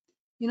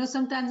 You know,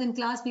 sometimes in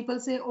class people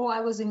say, oh,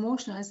 I was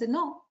emotional. I said,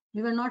 no,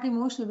 we were not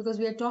emotional because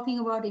we are talking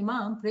about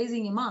Imam,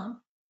 praising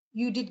Imam.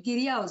 You did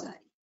Girya Uzari.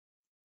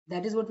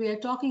 That is what we are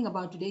talking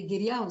about today,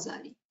 Girya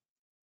Uzari.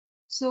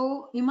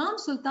 So Imam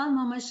Sultan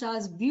Muhammad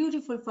Shah's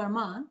beautiful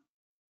farman,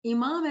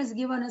 Imam has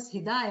given us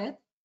hidayat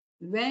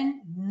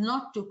when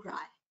not to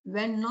cry,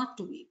 when not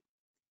to weep.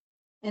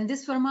 And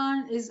this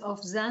farman is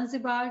of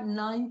Zanzibar,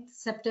 9th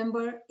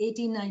September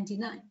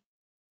 1899.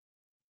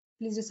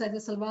 Please recite the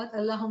salawat.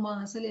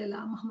 Allahumma salli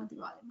ala Muhammad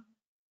wa ala Muhammad.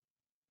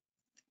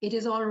 It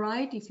is all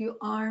right if you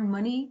earn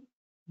money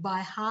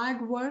by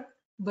hard work,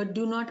 but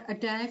do not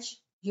attach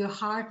your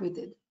heart with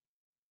it.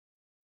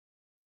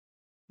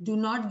 Do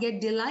not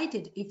get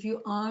delighted if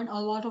you earn a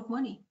lot of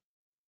money.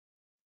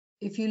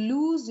 If you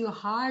lose your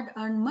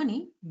hard-earned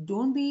money,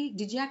 don't be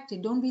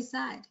dejected, don't be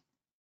sad.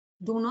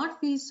 Do not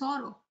feel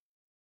sorrow.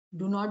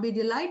 Do not be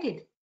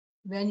delighted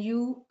when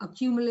you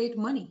accumulate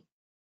money.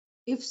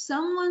 If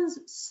someone's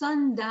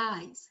son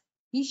dies,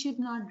 he should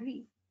not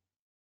grieve.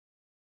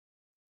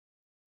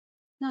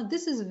 Now,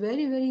 this is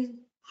very, very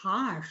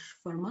harsh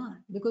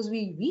farman because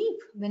we weep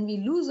when we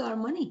lose our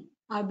money,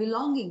 our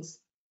belongings.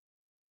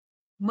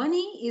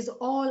 Money is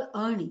all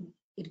earning.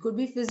 It could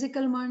be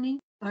physical money,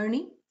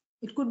 earning.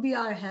 It could be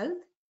our health.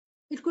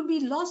 It could be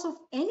loss of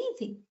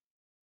anything.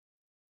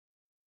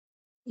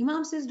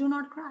 Imam says, do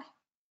not cry.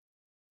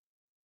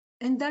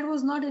 And that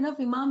was not enough.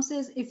 Imam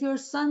says, if your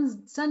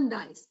son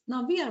dies.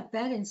 Now, we are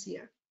parents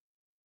here.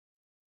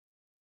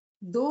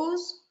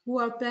 Those who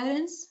are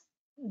parents,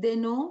 they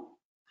know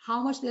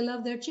how much they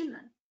love their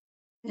children.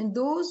 And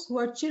those who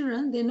are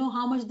children, they know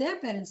how much their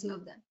parents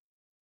love them.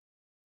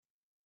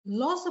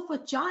 Loss of a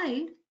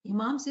child,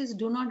 Imam says,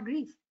 do not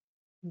grieve.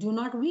 Do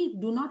not weep.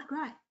 Do not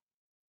cry.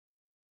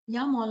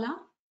 Ya Mawla,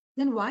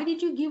 then why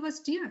did you give us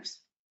tears?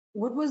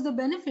 What was the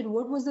benefit?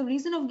 What was the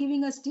reason of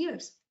giving us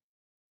tears?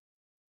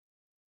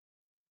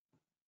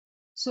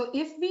 So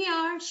if we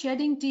are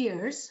shedding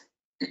tears,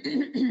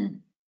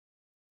 when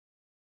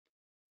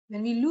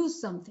we lose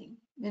something,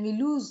 when we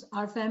lose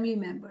our family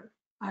member,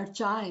 our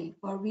child,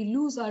 or we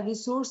lose our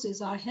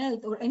resources, our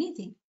health, or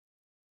anything,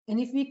 and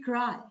if we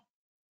cry,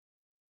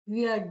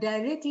 we are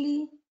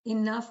directly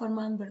in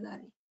nafarman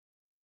bardari.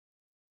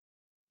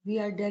 We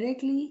are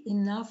directly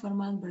in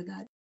nafarman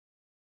bardari.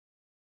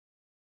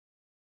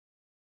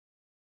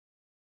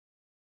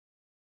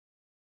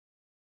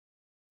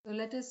 So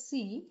let us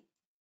see.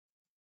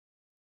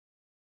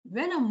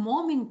 When a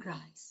mu'min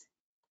cries,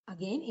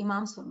 again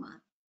Imam's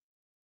farman.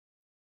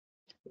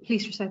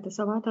 Please recite the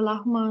salawat.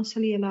 Allahumma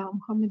salli ala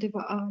Muhammad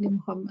wa ali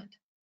Muhammad.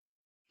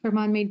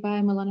 Farman made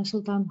by Maulana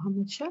Sultan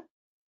Muhammad Shah.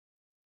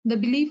 The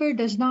believer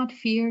does not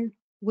fear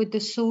with the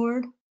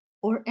sword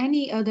or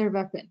any other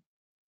weapon,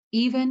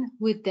 even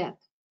with death.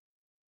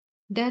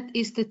 Death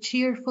is the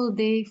cheerful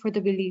day for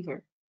the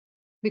believer,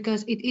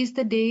 because it is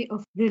the day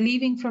of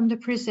relieving from the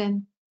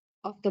prison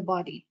of the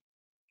body.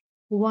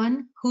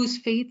 One whose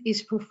faith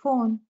is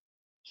profound,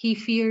 he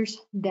fears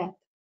death.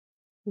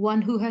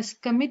 One who has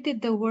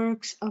committed the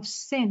works of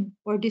sin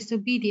or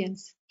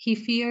disobedience, he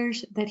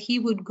fears that he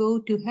would go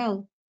to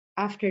hell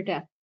after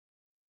death.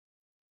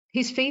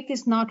 His faith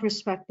is not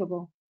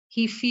respectable.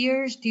 He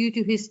fears due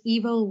to his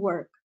evil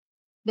work.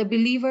 The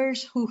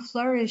believers who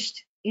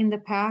flourished in the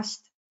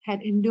past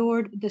had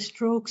endured the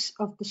strokes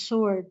of the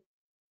sword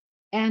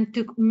and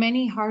took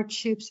many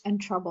hardships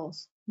and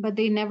troubles, but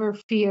they never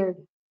feared.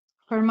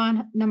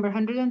 Farman number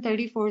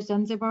 134,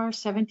 Zanzibar,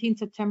 17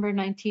 September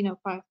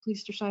 1905.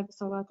 Please recite the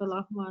salawat.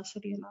 Allahumma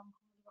salli ala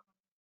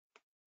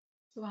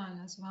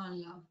Subhanallah,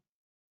 subhanallah.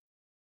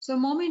 So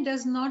mu'min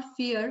does not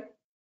fear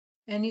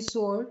any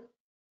sword.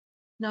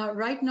 Now,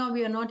 right now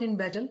we are not in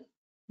battle.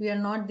 We are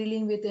not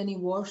dealing with any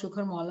war,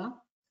 Shukr Mawla.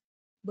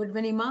 But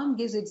when Imam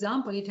gives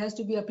example, it has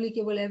to be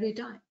applicable every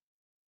time.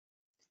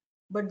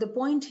 But the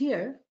point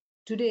here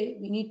today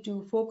we need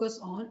to focus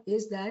on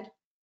is that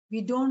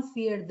we don't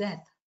fear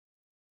death.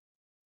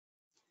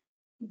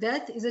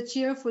 Death is a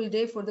cheerful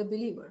day for the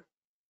believer.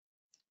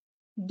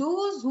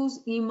 Those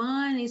whose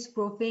iman is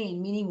profane,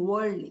 meaning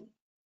worldly,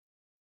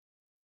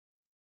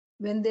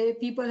 when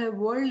people have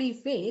worldly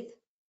faith,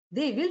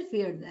 they will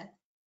fear death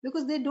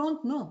because they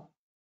don't know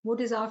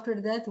what is after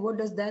death, what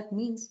does that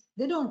mean.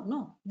 They don't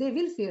know. They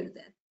will fear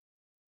death.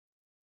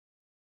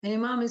 And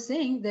Imam is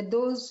saying that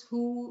those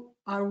who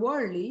are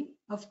worldly,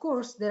 of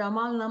course, their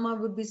amal nama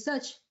would be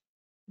such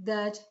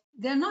that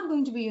they're not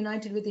going to be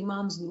united with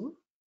Imam's nur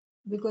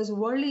because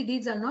worldly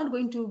deeds are not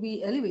going to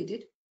be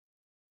elevated.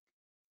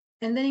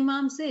 And then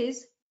Imam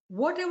says,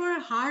 whatever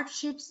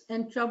hardships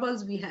and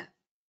troubles we have,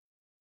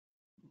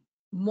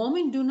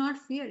 mu'min do not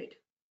fear it.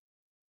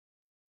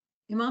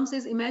 Imam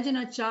says, imagine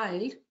a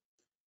child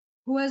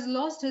who has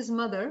lost his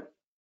mother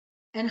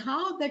and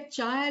how that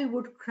child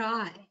would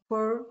cry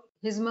for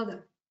his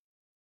mother.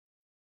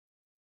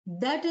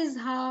 That is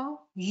how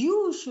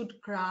you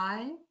should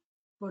cry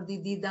for the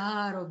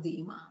didar of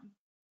the Imam.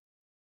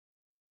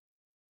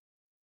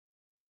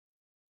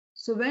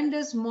 So when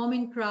does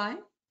mu'min cry?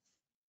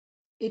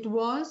 It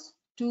was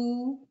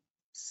to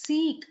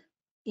seek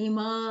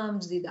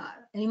Imam's didar.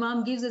 And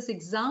Imam gives us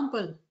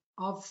example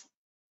of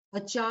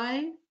a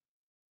child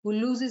who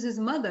loses his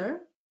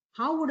mother,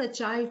 how would a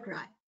child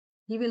cry?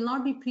 He will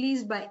not be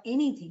pleased by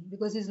anything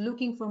because he's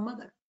looking for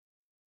mother.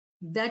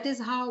 That is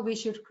how we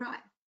should cry.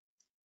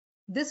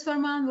 This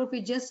farman, what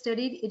we just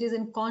studied, it is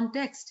in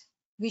context.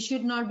 We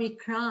should not be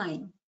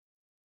crying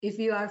if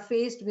we are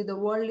faced with the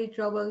worldly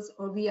troubles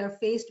or we are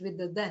faced with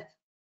the death.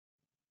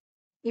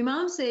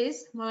 Imam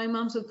says,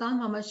 Imam Sultan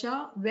Muhammad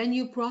Shah, when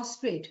you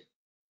prostrate,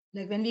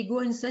 like when we go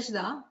in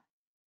sajda,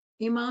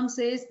 Imam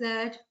says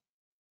that,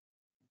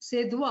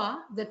 say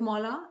dua that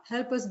Mawla,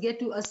 help us get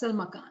to Asal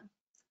Makan.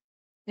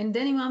 And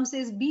then Imam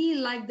says, be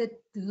like the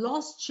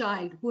lost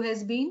child who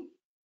has been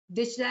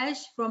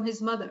detached from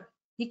his mother.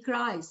 He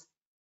cries,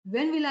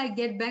 when will I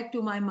get back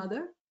to my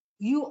mother?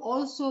 You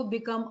also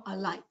become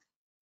alike.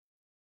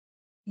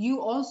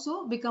 You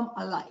also become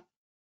alike.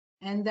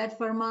 And that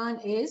farman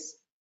is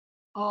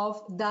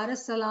of Dar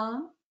es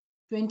Salaam,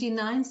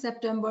 29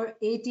 September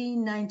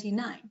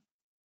 1899.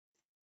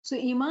 So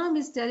Imam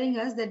is telling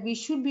us that we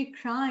should be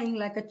crying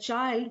like a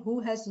child who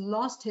has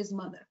lost his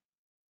mother.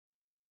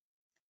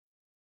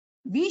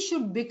 We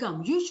should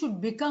become, you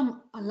should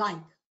become alike.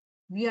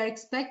 We are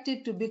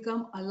expected to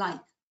become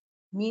alike,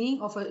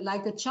 meaning of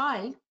like a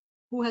child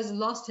who has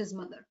lost his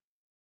mother.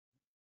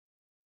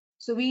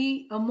 So a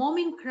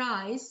mu'min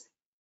cries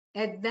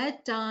at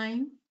that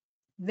time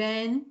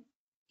when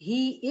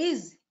he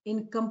is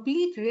in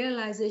complete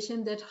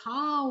realization that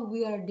how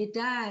we are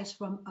detached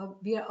from,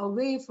 we are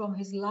away from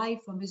his light,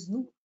 from his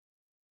nur.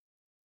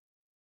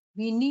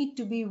 We need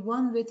to be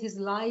one with his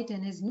light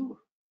and his nur.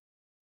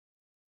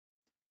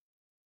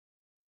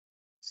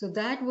 So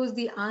that was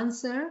the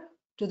answer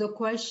to the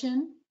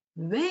question,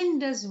 when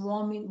does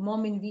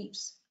Mu'min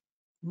weeps?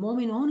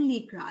 Mu'min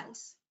only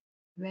cries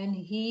when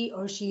he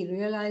or she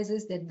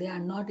realizes that they are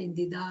not in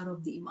didar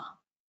of the Imam.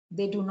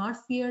 They do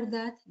not fear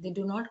that. They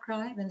do not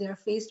cry when they are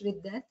faced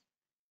with death.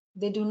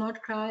 They do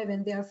not cry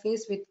when they are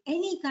faced with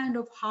any kind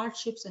of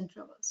hardships and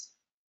troubles.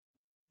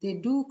 They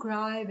do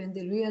cry when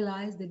they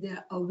realize that they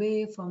are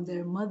away from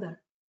their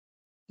mother,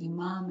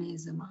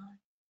 Imam-e-Zaman.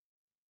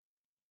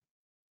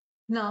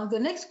 Now, the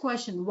next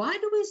question, why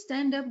do we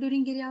stand up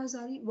during Girya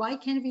Uzari? Why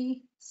can't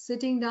we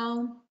sitting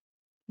down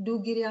do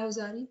Girya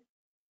Uzari?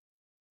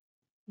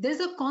 There's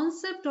a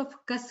concept of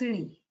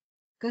kasri.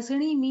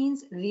 Kasri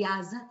means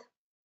riyazat,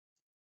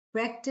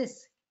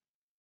 practice.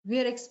 We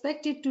are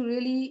expected to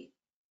really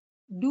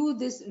do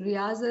this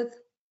riyazat,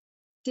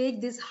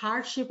 take this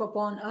hardship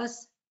upon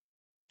us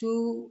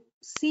to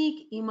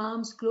seek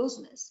Imam's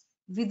closeness.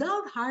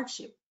 Without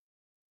hardship,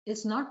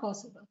 it's not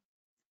possible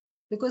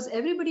because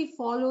everybody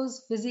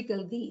follows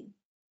physical deen.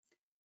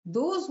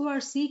 Those who are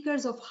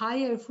seekers of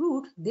higher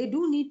fruit, they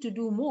do need to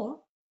do more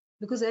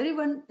because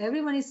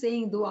everyone is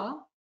saying dua,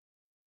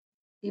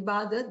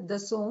 ibadat,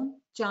 dason,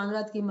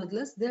 chandrat ki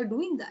majlis, they're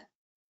doing that.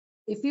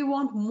 If we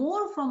want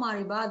more from our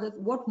ibadat,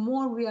 what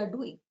more we are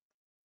doing?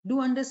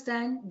 Do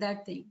understand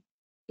that thing.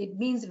 It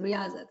means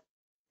riyazat.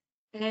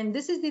 And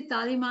this is the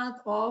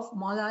talimat of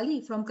Maula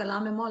Ali from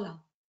Kalam-e Maula.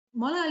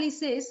 Maula Ali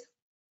says,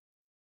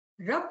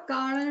 Rab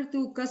karan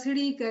tu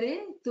kasri kare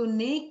to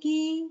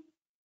neki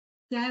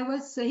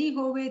कहवत सही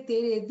होवे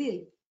तेरे दिल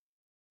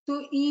तो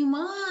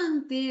ईमान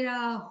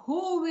तेरा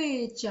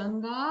होवे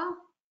चंगा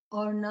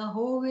और न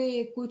होवे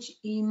कुछ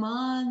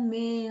ईमान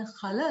में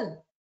खलल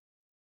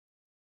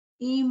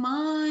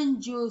ईमान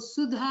जो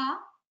सुधा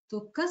तो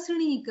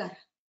कसणी कर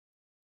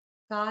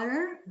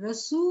कारण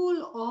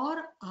रसूल और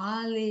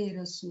आले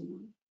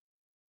रसूल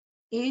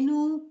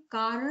एनु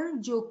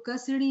कारण जो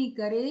कसणी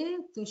करे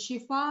तो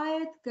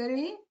शिफायत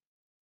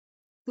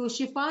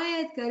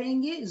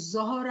करेंगे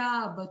ज़ोहरा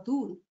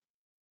बतूल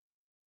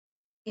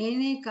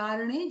एने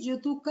कारणे जो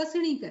तू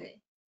कसणी करे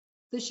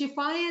तो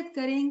शिफायत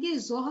करेंगे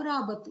ज़ोहरा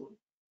बतूल.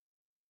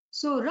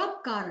 So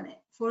रब कारणे,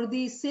 for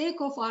the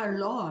sake of our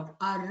Lord,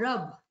 our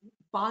Rab,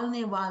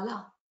 पालने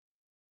वाला,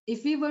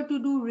 if we were to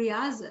do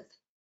riyazat,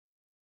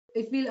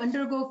 if we'll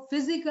undergo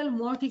physical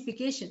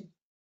mortification,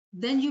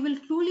 then you will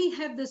truly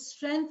have the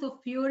strength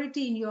of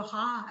purity in your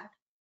heart.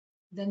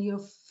 Then your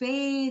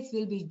faith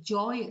will be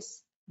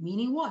joyous,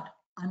 meaning what?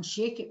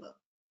 Unshakable.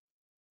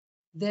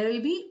 There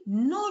will be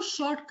no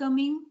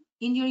shortcoming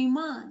in your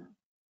iman.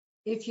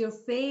 If your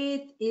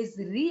faith is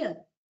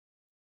real,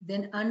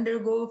 then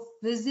undergo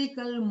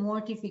physical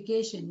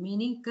mortification,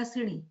 meaning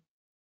kasri,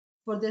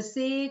 for the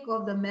sake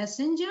of the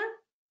messenger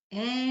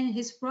and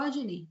his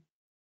progeny,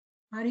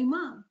 our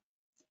imam.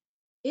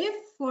 If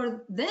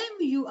for them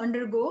you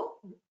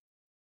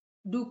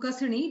do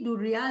kasri, do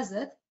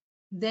riyazat,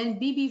 then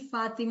Bibi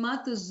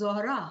Fatima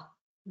Zahra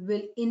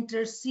will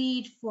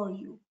intercede for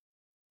you.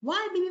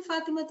 Why Bibi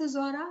Fatima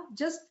Zahra?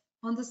 Just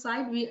on the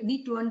side, we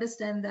need to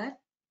understand that.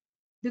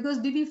 Because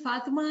Bibi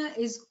Fatima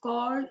is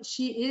called,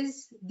 she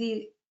is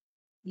the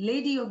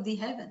lady of the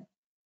heaven.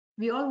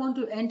 We all want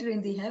to enter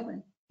in the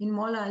heaven, in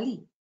Maula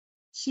Ali.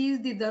 She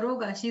is the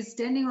daroga, she is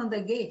standing on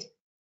the gate.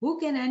 Who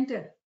can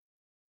enter?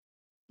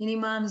 In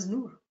Imam's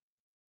Nur.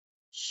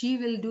 She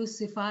will do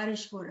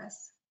sifarish for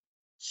us.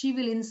 She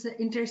will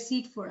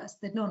intercede for us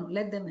that no,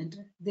 let them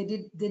enter. They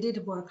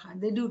did work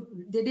hard. They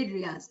did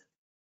riyazat.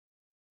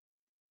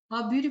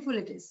 How beautiful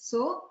it is.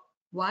 So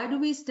why do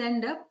we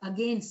stand up?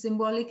 Again,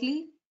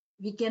 symbolically,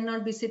 we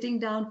cannot be sitting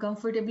down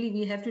comfortably.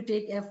 We have to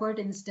take effort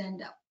and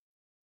stand up.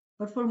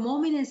 But for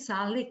Momin and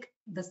Salik,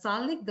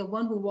 the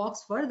one who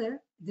walks further,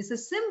 this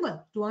is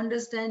symbol to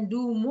understand,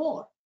 do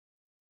more.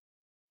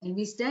 And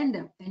we stand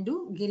up and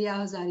do Girya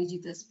Hazari Ji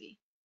Tasbih.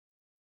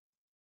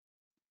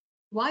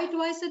 Why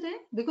twice a day?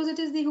 Because it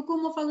is the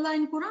hukum of Allah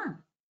in Quran.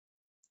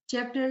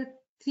 Chapter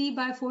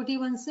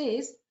 3/41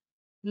 says,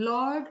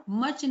 Lord,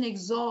 much and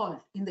exalt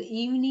in the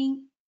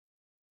evening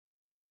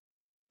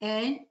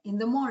and in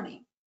the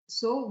morning.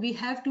 So we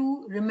have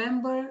to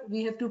remember,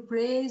 we have to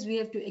praise, we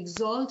have to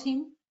exalt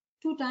him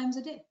 2 times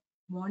a day,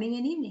 morning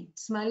and evening.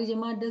 Ismaili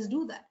Jamaat does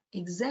do that,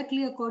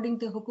 exactly according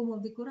to the hukum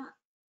of the Quran.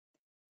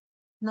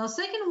 Now,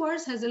 second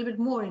verse has a little bit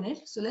more in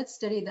it, so let's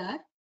study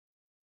that.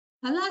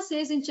 Allah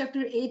says in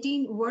chapter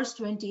 18, verse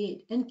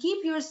 28, and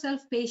keep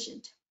yourself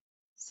patient,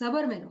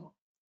 sabar mein raho,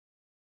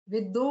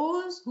 with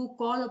those who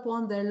call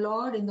upon their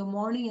Lord in the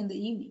morning and the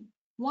evening.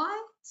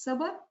 Why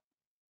sabar?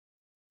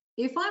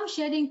 If I'm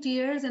shedding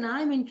tears and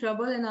I'm in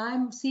trouble and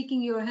I'm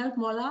seeking your help,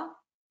 Mawla,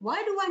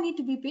 why do I need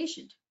to be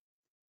patient?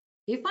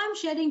 If I'm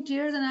shedding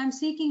tears and I'm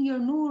seeking your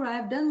nur,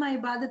 I've done my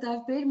ibadat,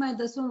 I've paid my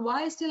daswan,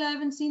 why still I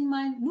haven't seen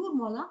my nur,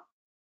 Mawla?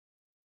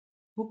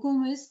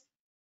 Hukum is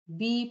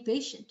be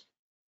patient.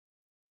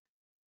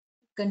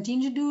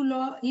 Continue to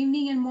do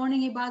evening and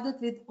morning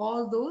ibadat with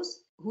all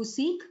those who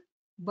seek,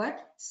 but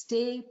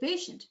stay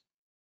patient.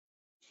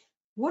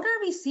 What are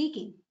we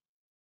seeking?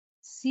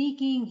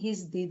 Seeking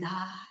his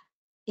didar.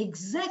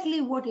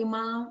 Exactly what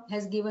Imam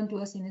has given to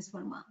us in his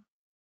farman.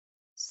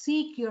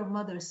 Seek your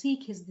mother,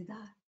 seek his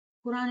didar.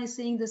 Quran is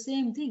saying the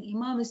same thing.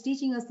 Imam is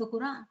teaching us the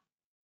Quran.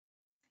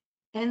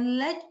 And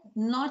let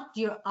not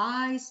your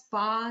eyes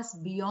pass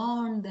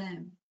beyond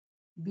them.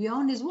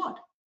 Beyond is what?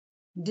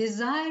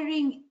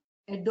 Desiring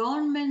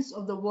adornments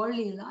of the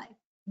worldly life.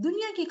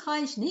 Dunya ki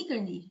khaish nahi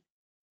karni.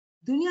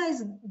 Dunya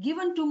is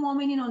given to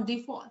Mu'minin on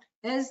default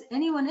as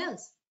anyone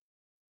else.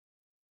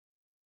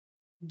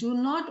 Do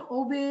not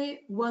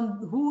obey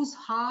one whose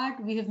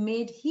heart we have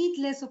made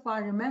heedless of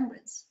our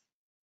remembrance,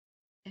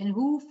 and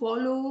who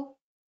follow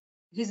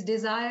his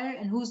desire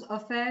and whose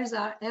affairs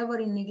are ever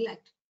in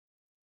neglect.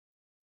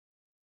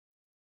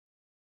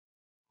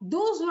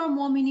 Those who are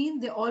Mu'minin,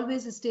 they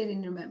always stay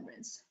in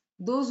remembrance.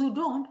 Those who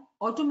don't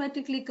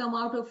automatically come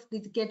out of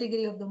the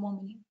category of the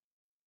Mu'minin.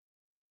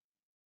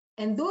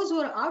 And those who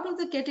are out of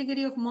the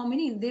category of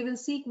Mu'minin, they will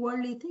seek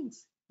worldly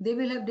things. They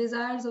will have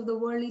desires of the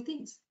worldly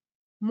things.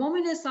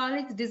 Mu'min and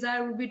Salik's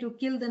desire would be to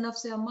kill the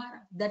nafs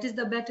ammara. That is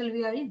the battle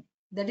we are in.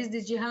 That is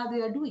the jihad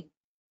we are doing.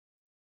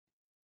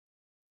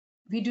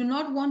 We do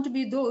not want to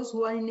be those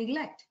who are in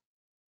neglect.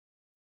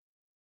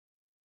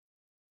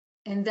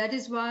 And that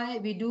is why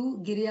we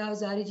do Girya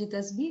Hazari Ji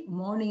Tasbih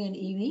morning and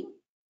evening,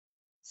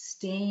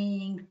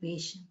 staying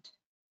patient.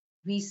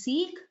 We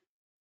seek,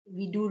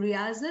 we do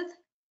riyazat,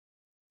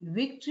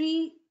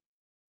 victory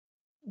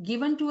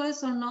given to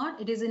us or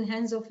not, it is in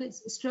hands of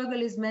his.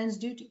 Struggle is man's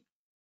duty.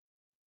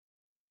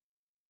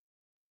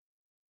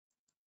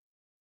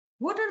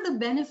 What are the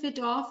benefit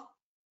of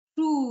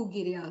true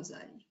Girya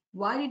Hazari?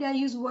 Why did I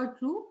use word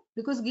true?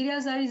 Because Girya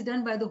Hazari is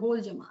done by the whole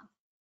Jamaat.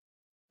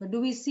 But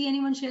do we see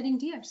anyone shedding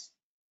tears?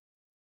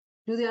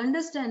 Do they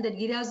understand that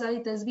Girya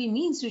Hazari Tasbih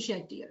means to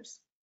shed tears?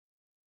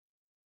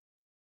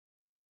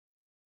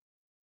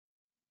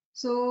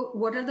 So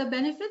what are the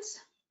benefits?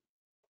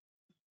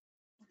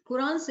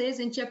 Quran says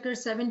in chapter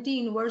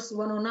 17, verse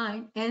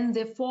 109, and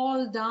they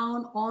fall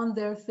down on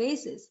their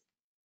faces,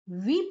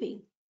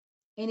 weeping,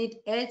 and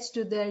it adds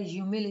to their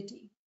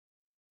humility.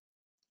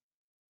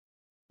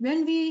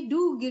 When we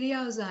do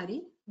Girya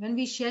Hazari, when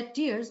we shed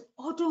tears,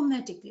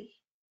 automatically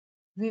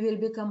we will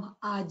become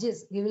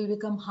ajiz, we will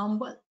become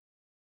humble.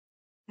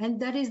 And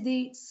that is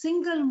the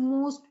single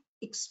most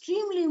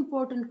extremely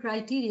important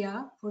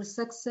criteria for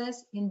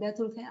success in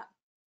Baitul Khayal.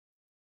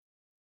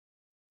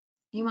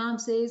 Imam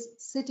says,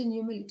 sit in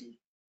humility.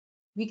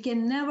 We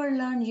can never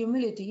learn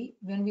humility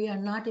when we are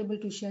not able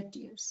to shed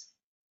tears.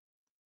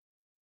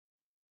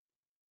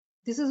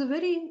 This is a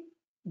very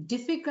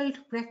difficult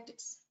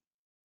practice.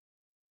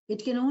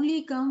 It can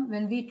only come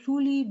when we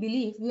truly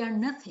believe we are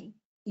nothing.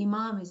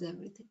 Imam is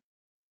everything.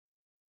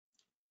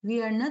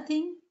 We are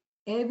nothing.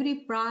 Every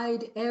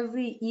pride,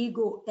 every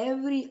ego,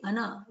 every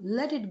ana,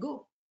 let it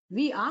go.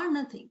 We are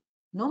nothing.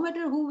 No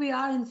matter who we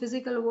are in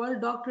physical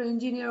world, doctor,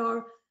 engineer,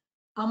 or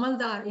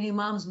amaldar in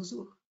Imam's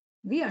huzur,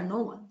 we are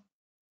no one.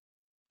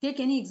 Take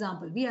any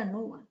example, we are no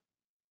one.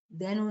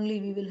 Then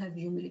only we will have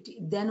humility.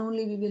 Then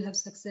only we will have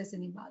success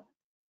in ibadah.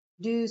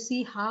 Do you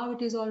see how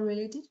it is all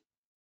related?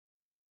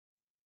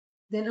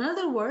 Then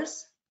another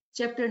verse,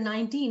 chapter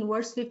 19,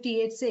 verse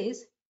 58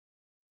 says,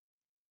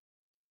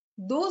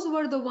 those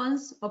were the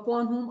ones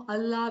upon whom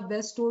Allah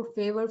bestowed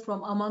favor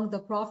from among the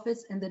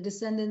prophets and the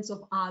descendants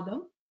of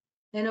Adam,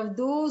 and of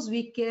those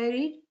we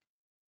carried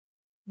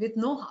with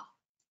Noah,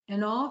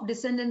 and of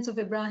descendants of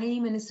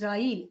Ibrahim and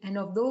Israel, and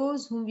of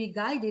those whom we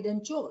guided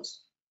and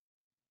chose.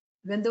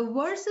 When the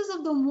verses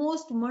of the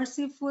Most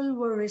Merciful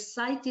were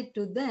recited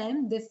to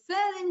them, they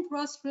fell in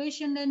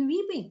prostration and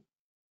weeping.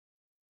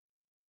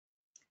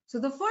 So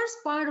the first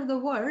part of the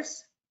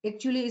verse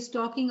actually is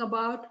talking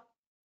about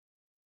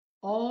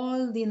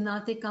all the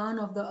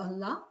Natikan of the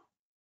Allah,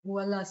 who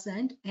Allah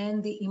sent,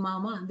 and the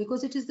Imaman,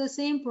 because it is the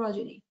same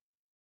progeny.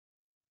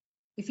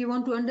 If you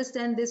want to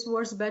understand this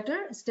verse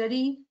better,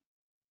 study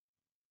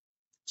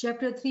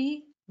chapter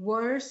 3,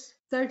 verse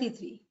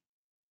 33.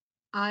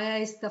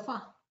 Ayah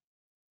Istafa,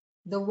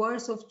 the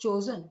verse of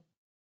chosen.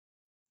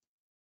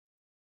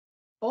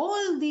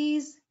 All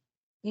these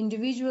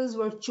individuals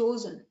were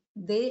chosen.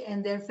 They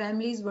and their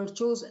families were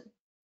chosen.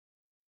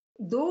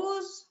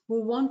 Those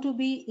who want to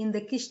be in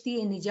the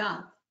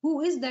Kishti-e-Nijat.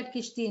 Who is that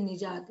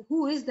Kishti-e-Nijat?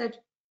 Who is that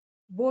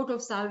boat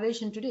of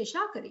salvation today?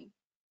 Shakari.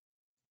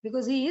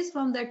 Because he is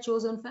from that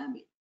chosen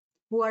family,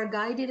 who are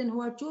guided and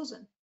who are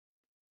chosen.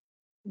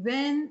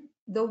 When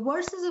the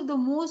verses of the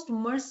Most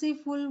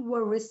Merciful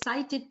were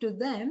recited to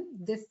them,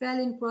 they fell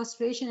in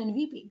prostration and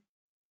weeping.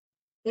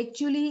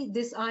 Actually,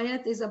 this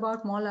ayat is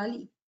about Maula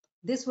Ali.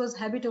 This was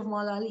habit of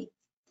Maula Ali.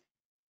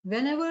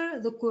 Whenever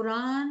the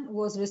Quran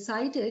was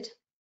recited,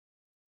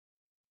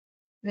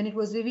 when it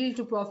was revealed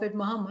to Prophet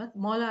Muhammad,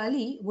 Maula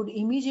Ali would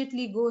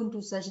immediately go into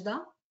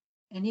sajda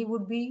and he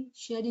would be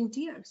shedding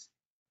tears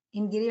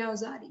in Girya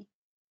Uzari.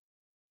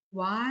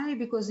 Why?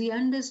 Because he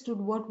understood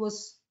what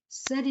was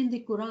said in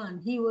the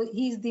Quran. He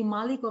is the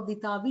Malik of the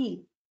Ta'wil.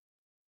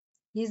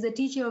 He is the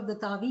teacher of the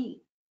Ta'wil.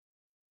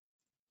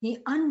 He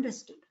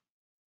understood.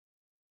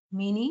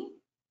 Meaning,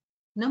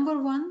 number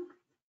one,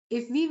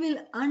 if we will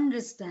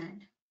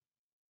understand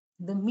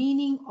the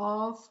meaning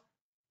of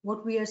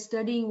what we are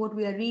studying, what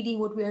we are reading,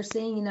 what we are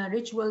saying in our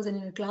rituals and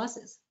in our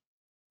classes,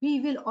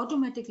 we will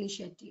automatically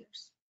shed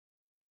tears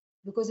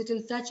because it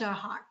will touch our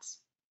hearts.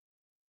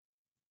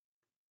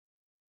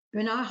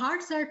 When our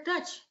hearts are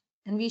touched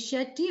and we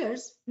shed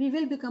tears, we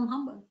will become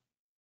humble.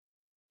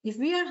 If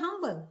we are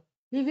humble,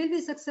 we will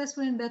be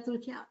successful in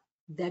Baitul Kya.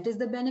 That is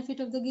the benefit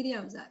of the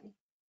Girya Uzari.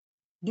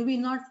 Do we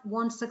not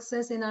want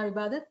success in our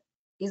ibadat?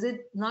 Is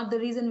it not the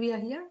reason we are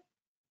here?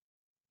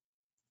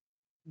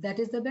 That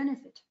is the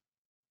benefit.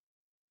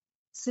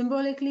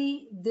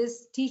 Symbolically,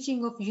 this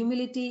teaching of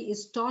humility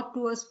is taught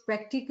to us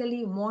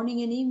practically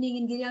morning and evening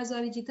in Girya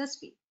Uzari Ji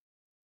Tasbih.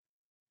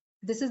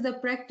 This is the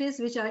practice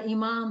which our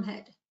Imam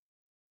had.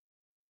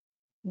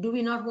 Do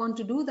we not want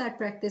to do that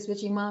practice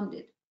which Imam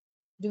did?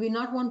 Do we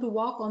not want to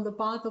walk on the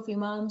path of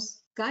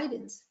Imam's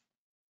guidance?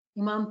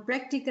 Imam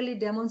practically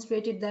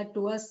demonstrated that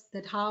to us,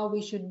 that how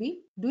we should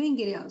be doing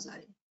Girya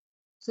Uzari.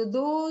 So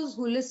those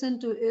who listen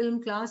to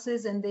ilm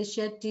classes and they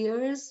shed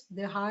tears,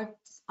 their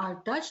hearts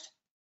are touched,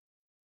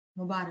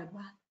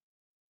 Mubarakbad.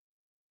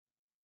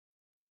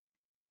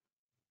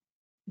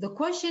 The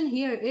question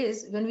here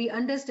is, when we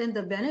understand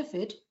the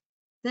benefit,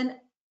 then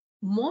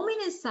Momin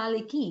is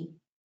Salikin,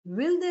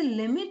 will they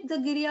limit the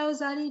Girya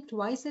Uzari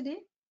twice a day?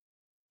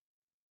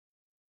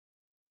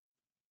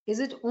 Is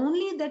it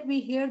only that we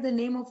hear the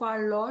name of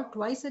our Lord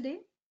twice a day?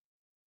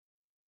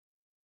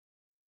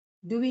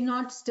 Do we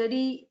not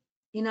study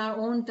in our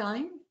own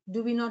time?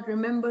 Do we not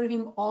remember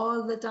him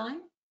all the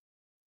time?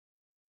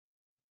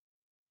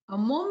 A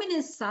Momin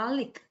is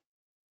Salik.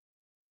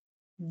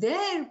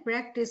 Their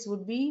practice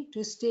would be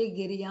to stay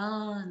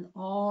Giryan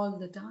all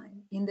the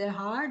time. In their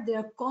heart, they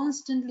are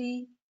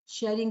constantly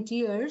shedding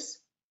tears,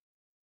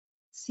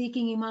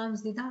 seeking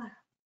Imam's Didar.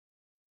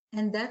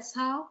 And that's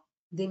how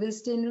they will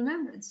stay in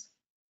remembrance.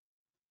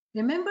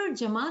 Remember,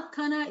 Jamaat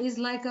Khana is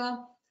like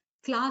a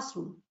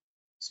classroom.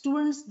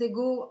 Students, they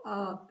go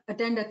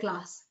attend a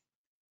class.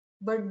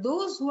 But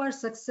those who are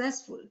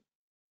successful,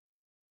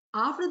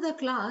 after the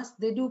class,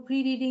 they do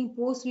pre-reading,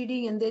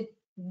 post-reading, and they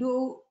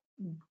do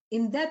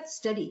in-depth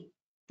study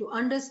to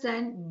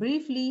understand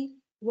briefly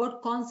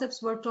what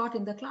concepts were taught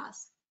in the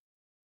class.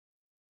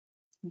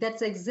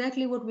 That's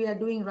exactly what we are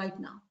doing right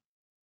now.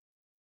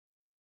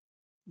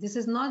 This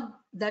is not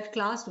that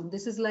classroom.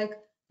 This is like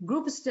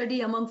group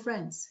study among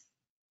friends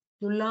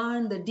to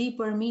learn the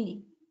deeper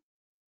meaning.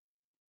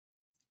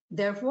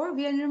 Therefore,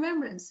 we are in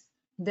remembrance.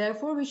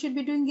 Therefore, we should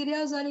be doing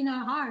Girya Uzari in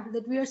our heart,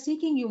 that we are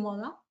seeking you,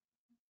 Mawla.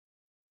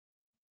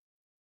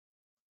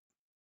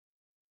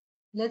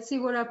 Let's see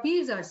what our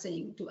peers are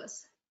saying to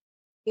us.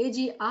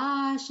 Eji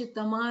aash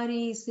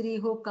tamari sri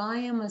ho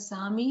kayam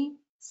asami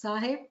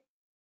sahib,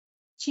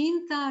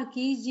 chinta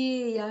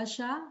kijiye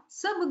yasha,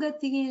 sab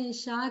gatiye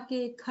shah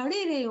ke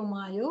khade re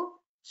umayo,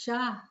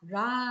 shah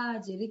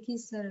raj rikhi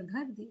sar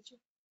ghar dijo.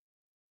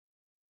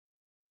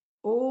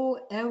 O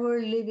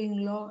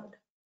ever-living Lord,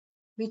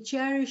 we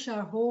cherish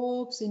our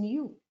hopes in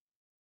you.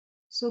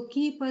 So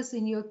keep us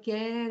in your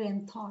care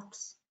and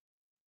thoughts.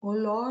 O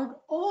Lord,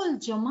 all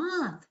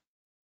Jamaat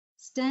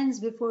stands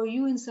before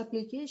you in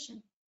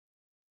supplication.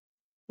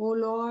 O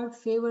Lord,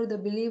 favor the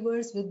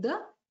believers with the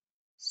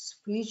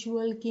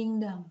spiritual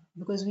kingdom,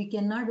 because we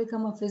cannot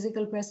become a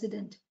physical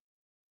president.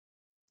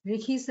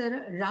 Rikhi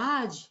sir,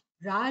 Raj.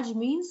 Raj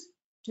means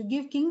to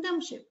give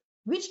kingdomship.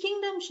 Which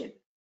kingdomship?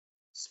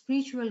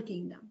 Spiritual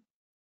kingdom.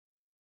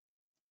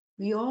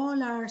 We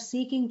all are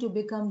seeking to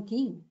become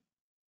king.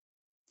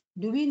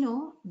 Do we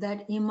know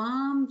that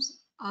Imam,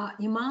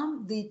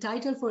 the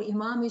title for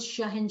Imam is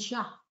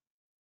Shahenshah,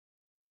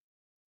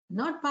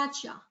 not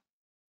Padshah,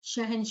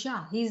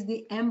 Shahenshah. He is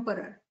the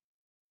emperor.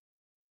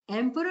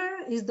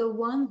 Emperor is the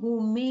one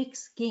who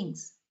makes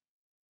kings.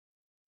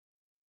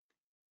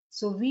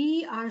 So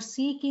we are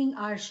seeking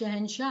our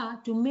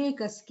Shahenshah to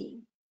make us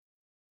king.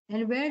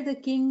 And where the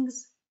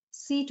king's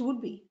seat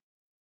would be?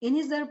 In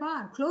his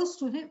darbar, close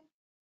to him.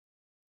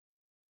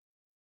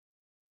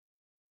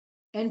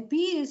 And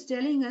Pir is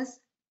telling us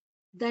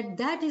that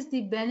that is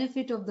the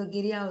benefit of the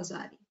Girya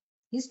Uzari.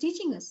 He's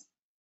teaching us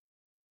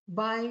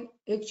by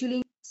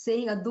actually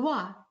saying a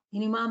dua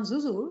in Imam's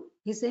Huzur.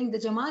 He's saying the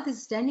Jamaat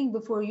is standing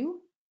before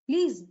you.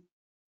 Please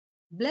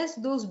bless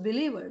those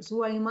believers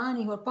who are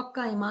Imani, who are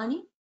Pakka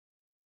Imani,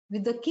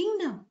 with the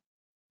kingdom.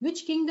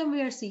 Which kingdom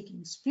we are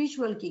seeking?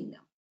 Spiritual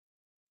kingdom.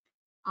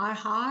 Our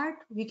heart,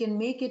 we can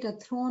make it a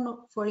throne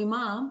for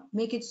Imam,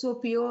 make it so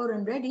pure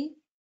and ready.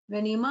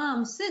 When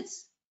Imam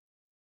sits,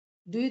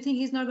 do you think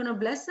he's not going to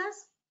bless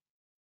us?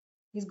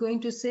 He's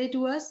going to say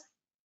to us,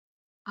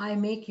 I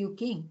make you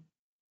king.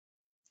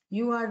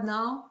 You are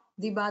now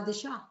the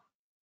Badshah.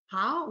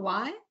 How?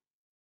 Why?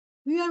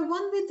 We are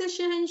one with the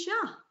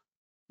Shahenshah.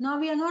 Now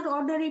we are not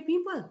ordinary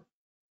people.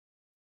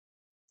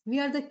 We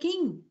are the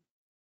king.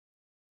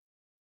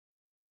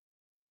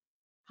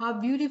 How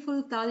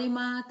beautiful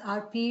talimat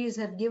our peers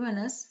have given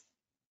us.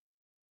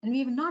 And we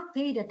have not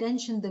paid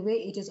attention the way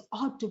it is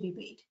ought to be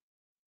paid.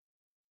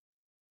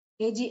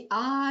 Eji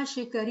aash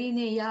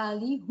karine ya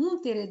Ali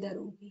hu tere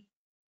darugi.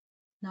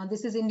 Now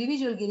this is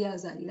individual Girya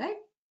Uzari, right?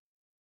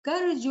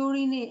 Kar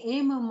jorine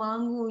em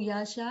mangu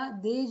yasha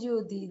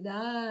dejo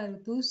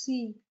didar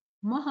tusi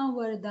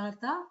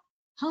mahavardata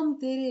hum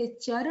tere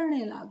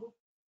charane lago.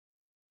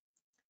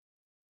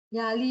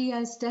 Ya Ali,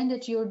 I stand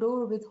at your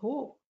door with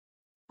hope.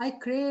 I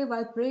crave,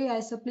 I pray, I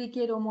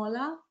supplicate, O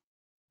Mawla,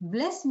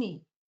 bless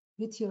me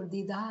with your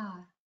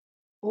didar.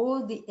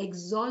 O the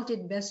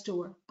exalted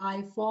bestower,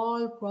 I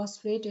fall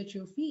prostrate at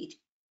your feet.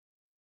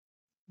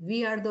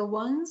 We are the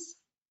ones,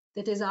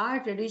 that is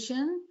our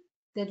tradition,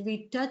 that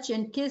we touch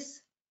and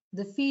kiss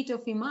the feet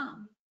of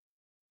Imam.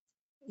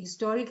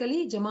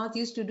 Historically, Jamaat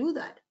used to do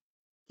that,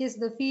 kiss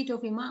the feet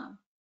of Imam.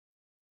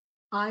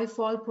 I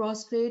fall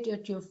prostrate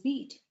at your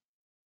feet.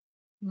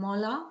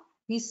 Mawla,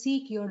 we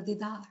seek your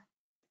didar.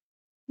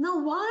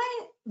 Now,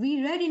 why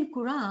we read in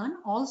Quran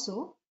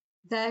also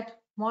that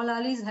Mawla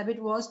Ali's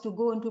habit was to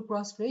go into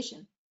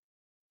prostration.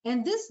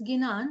 And this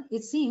Ginan,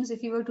 it seems,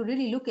 if you were to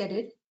really look at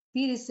it,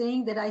 Pir is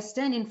saying that I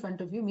stand in front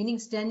of you, meaning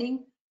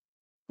standing,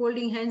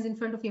 holding hands in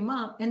front of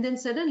Imam, and then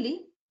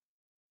suddenly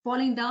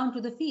falling down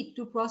to the feet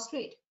to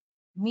prostrate,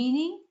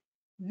 meaning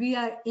we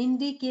are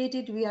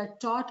indicated, we are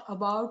taught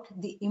about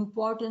the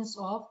importance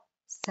of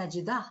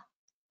sajda,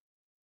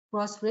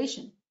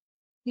 prostration.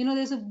 You know,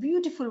 there's a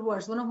beautiful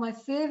verse, one of my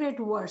favorite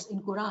verse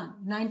in Quran,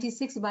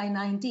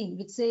 96/19,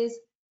 which says,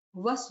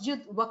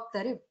 Wasjud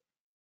waqtarib,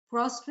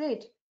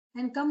 prostrate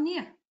and come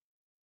near.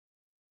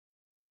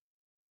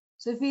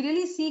 So if we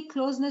really seek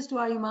closeness to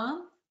our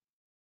Imam,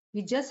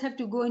 we just have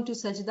to go into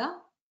sajda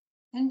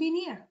and be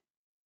near.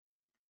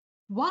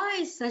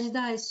 Why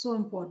sajda is so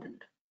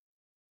important?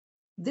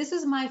 This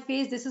is my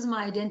face, this is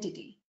my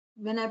identity.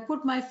 When I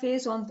put my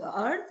face on the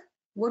earth,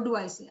 what do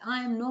I say?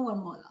 I am no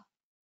one, Mawla.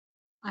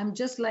 I'm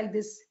just like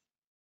this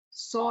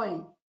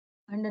soil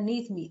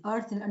underneath me,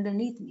 earth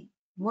underneath me,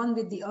 one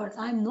with the earth.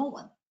 I'm no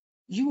one.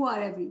 You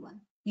are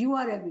everyone. You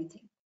are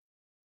everything.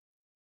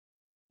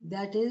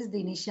 That is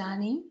the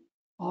nishani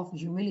of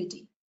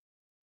humility.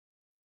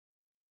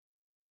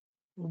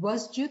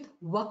 Wasjud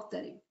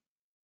waqtarib.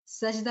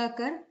 Sajda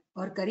kar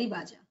aur karib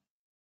aaja.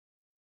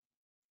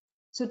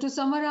 So to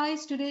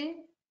summarize today,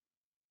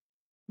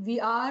 we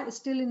are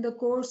still in the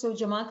course of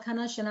Jamaat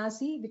Khana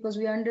Shanasi because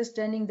we are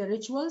understanding the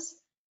rituals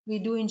we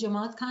do in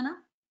Jamaat Khana.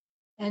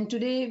 And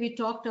today we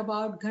talked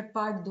about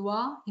Ghatpat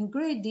Dua in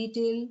great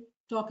detail,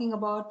 talking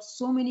about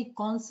so many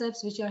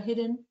concepts which are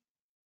hidden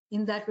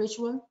in that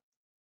ritual.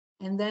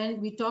 And then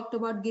we talked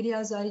about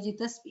Girya Uzari Ji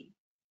Tasbih,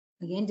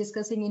 again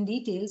discussing in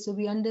detail so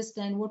we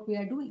understand what we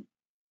are doing.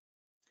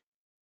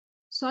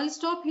 So I'll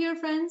stop here,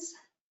 friends.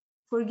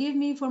 Forgive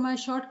me for my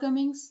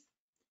shortcomings.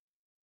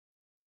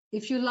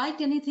 If you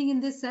liked anything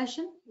in this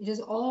session, it is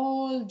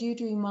all due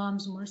to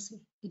Imam's mercy.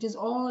 It is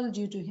all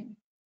due to him.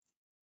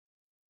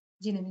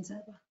 Ji Namin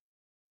Sahiba.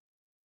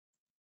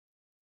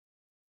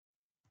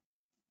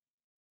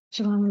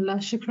 Subhanallah,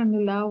 shukran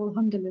lillah,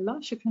 alhamdulillah,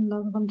 shukran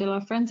lillah,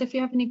 alhamdulillah. Friends, if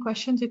you have any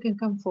questions, you can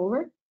come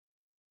forward.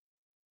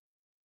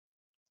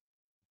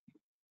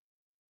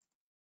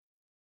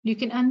 You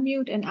can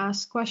unmute and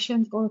ask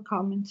questions or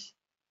comments.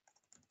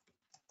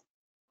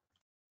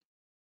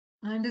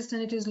 I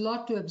understand it is a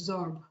lot to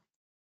absorb.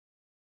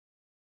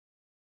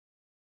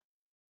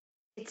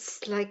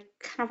 It's like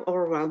kind of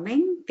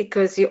overwhelming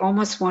because you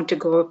almost want to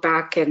go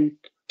back and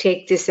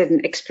take this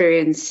and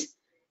experience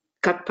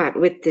Ghatpat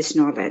with this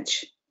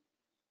knowledge.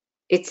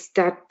 It's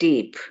that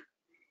deep.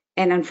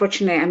 And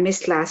unfortunately, I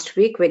missed last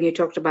week when you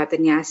talked about the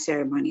Niyaz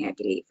ceremony, I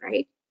believe,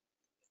 right?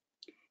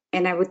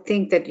 And I would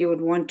think that you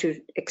would want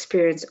to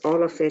experience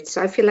all of it.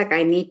 So I feel like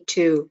I need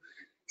to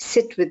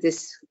sit with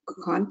this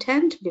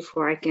content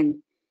before I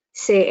can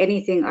say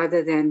anything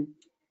other than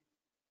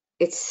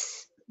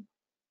it's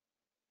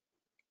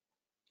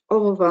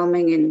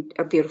overwhelming in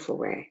a beautiful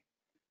way.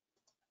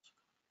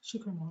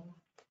 Shukran, Mawla.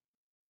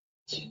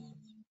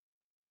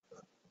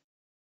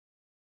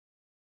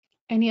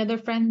 Any other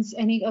friends,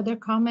 any other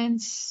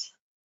comments?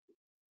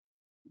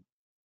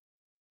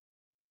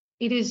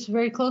 It is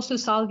very close to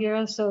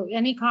Salgira, so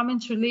any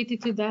comments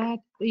related to that,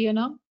 you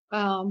know,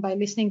 by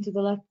listening to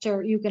the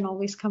lecture, you can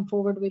always come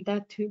forward with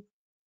that too.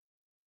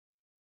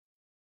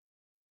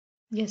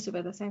 Yes,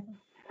 Subeda Saiba.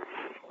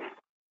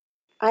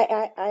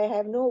 I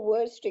have no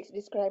words to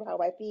describe how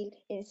I feel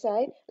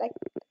inside, like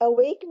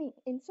awakening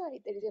inside.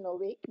 There is an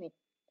awakening.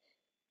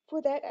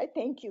 For that, I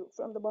thank you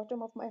from the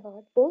bottom of my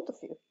heart, both of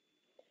you.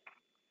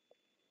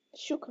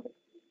 Shukr,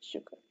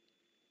 shukr.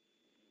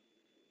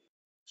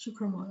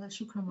 Shukran, Mawla.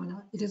 Shukran,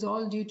 Mawla. It is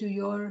all due to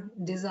your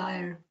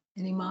desire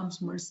and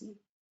Imam's mercy.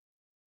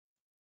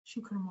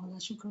 Shukran, Mawla.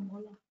 Shukran,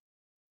 Mawla.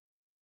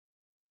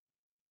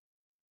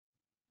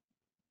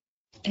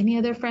 Any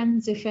other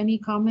friends, if any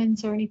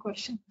comments or any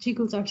questions? Ji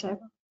Gulzar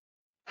Saiba.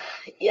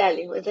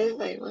 याली मदद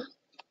भाई माँ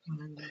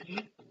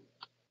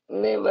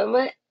मैं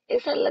मामा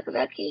ऐसा लग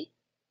रहा कि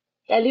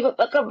याली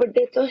पापा का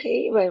बर्थडे तो है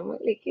ही भाई माँ,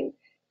 लेकिन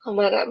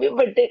हमारा भी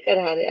बर्थडे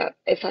करा रहे आप,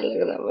 ऐसा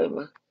लग रहा भाई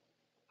माँ,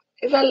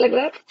 ऐसा लग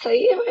रहा तो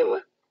सही है भाई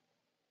माँ.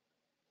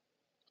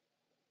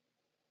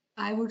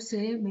 I would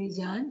say,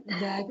 Mirjan,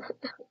 that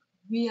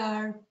we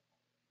are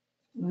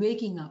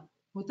waking up.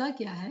 Hota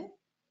kya hai?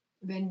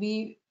 When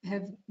we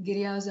have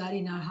Giriya Azari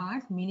in our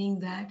heart, meaning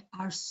that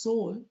our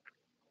soul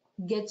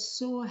gets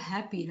so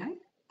happy, right?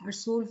 Our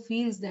soul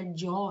feels that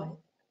joy.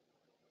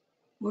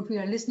 What we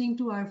are listening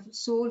to, our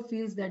soul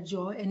feels that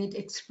joy and it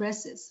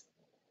expresses.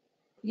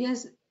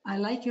 Yes, I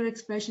like your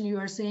expression. You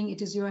are saying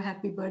it is your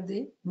happy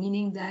birthday,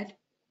 meaning that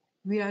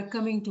we are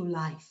coming to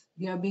life.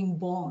 We are being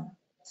born,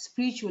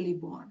 spiritually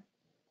born.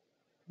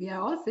 We are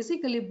all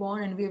physically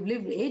born and we have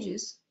lived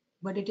ages,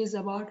 but it is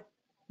about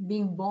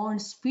being born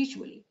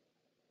spiritually.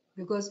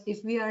 Because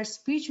if we are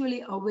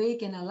spiritually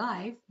awake and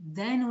alive,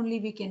 then only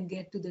we can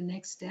get to the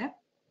next step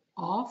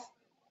of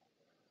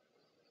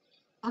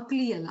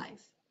akliya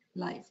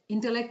life,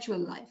 intellectual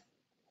life,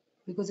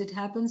 because it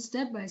happens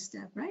step by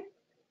step, right?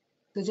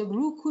 तो जब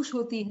रूह खुश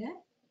होती है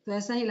तो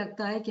ऐसा ही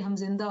लगता है कि हम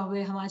जिंदा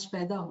हुए, हम आज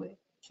पैदा हुए.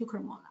 शुक्र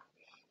मौला.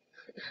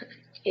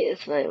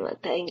 यस भाई माँ,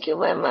 थैंक यू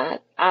भाई माँ,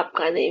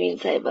 आपका नेवीन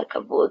साहिबा का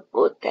बहुत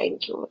बहुत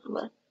थैंक यू भाई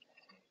माँ.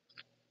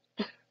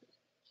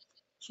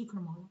 शुक्र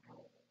मौला.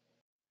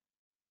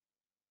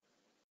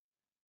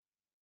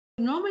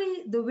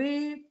 Normally, the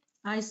way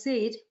I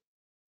say it,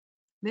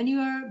 when you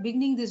are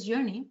beginning this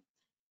journey,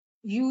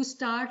 you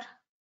start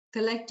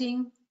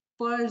collecting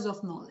pearls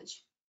of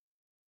knowledge,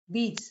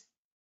 beads.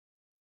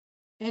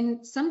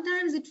 And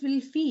sometimes it will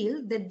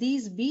feel that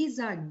these beads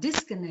are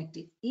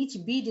disconnected. Each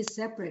bead is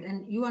separate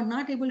and you are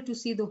not able to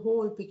see the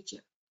whole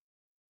picture.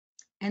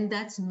 And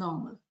that's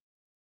normal.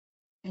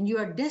 And you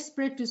are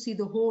desperate to see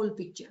the whole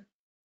picture.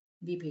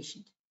 Be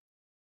patient.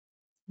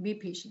 Be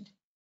patient.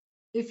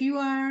 If you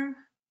are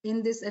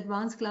in this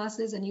advanced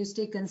classes and you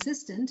stay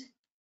consistent,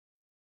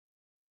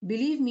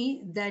 believe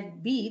me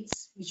that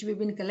beads which we've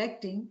been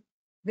collecting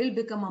will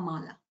become a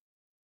mala.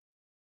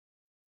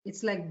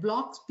 It's like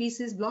block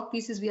pieces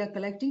we are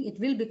collecting, it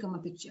will become a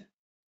picture.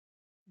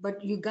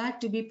 But you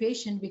got to be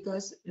patient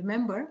because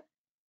remember,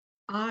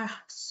 our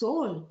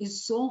soul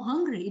is so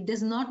hungry, it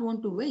does not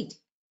want to wait.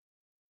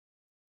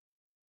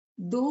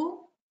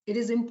 Though it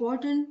is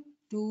important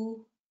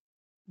to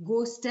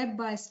go step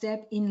by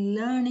step in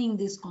learning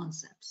these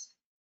concepts.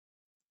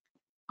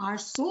 Our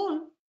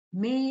soul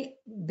may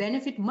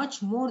benefit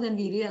much more than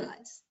we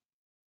realize.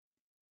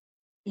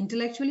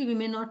 Intellectually, we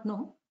may not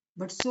know,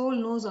 but soul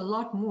knows a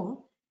lot more.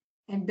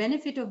 And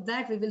benefit of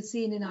that we will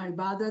see in our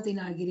ibadat, in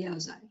our Giriya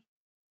Azari,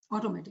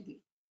 automatically.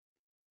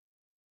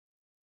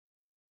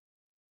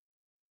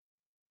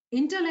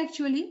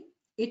 Intellectually,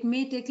 it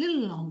may take a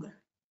little longer.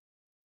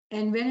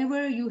 And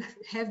whenever you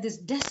have this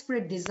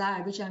desperate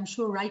desire, which I'm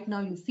sure right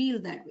now you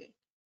feel that way,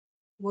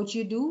 what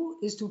you do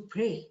is to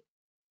pray,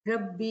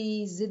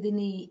 Rabbi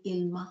Zidni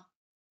Ilma,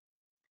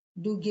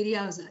 do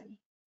Giriya Azari.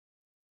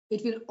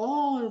 It will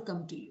all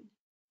come to you.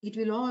 It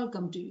will all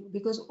come to you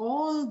because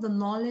all the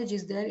knowledge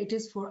is there. It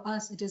is for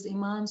us. It is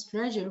Imam's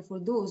treasure for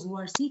those who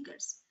are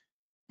seekers.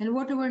 And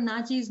whatever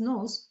Najis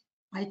knows,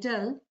 I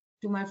tell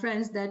to my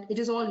friends that it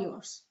is all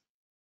yours.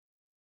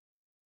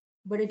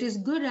 But it is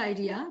good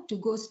idea to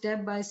go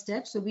step by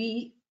step so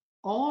we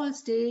all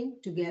stay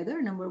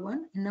together, number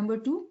one. And number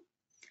two,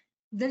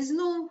 there is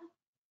no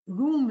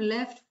room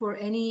left for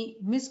any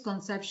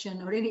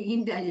misconception or any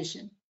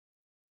indigestion.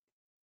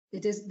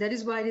 That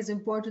is why it is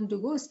important to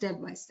go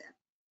step by step.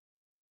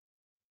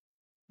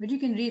 But you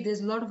can read,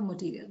 there's a lot of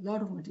material.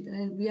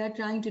 And we are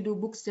trying to do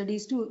book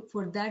studies too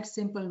for that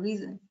simple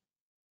reason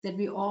that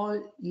we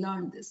all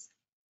learn this.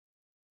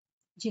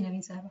 Ji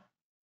Naveen Sahaba.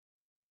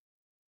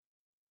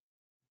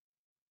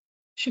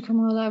 Shukran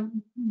Mawla.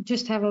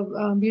 Just have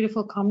a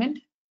beautiful comment.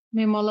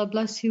 May Mawla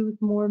bless you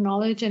with more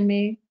knowledge, and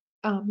may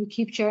you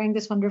keep sharing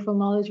this wonderful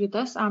knowledge with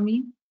us.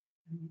 Ameen.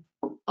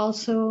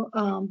 Also,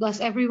 bless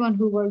everyone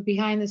who worked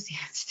behind the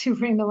scenes to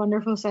bring the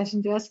wonderful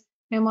session to us.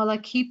 May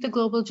Mawla keep the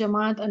global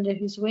Jamaat under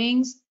his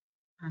wings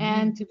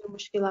and to do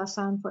mushkil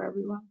asan for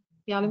everyone.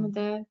 Yali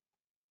Madad.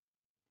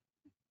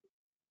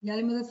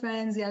 Yali Madad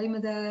friends, Yali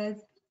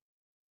Madad.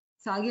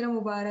 Sagira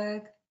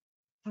Mubarak.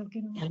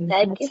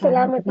 Thank you,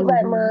 Salamati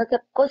Barma.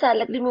 सबको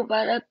सालगरी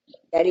मुबारक.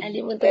 Yali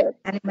Ali Madad.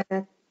 Yali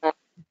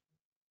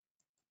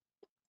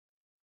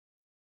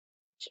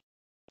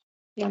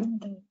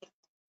Madad.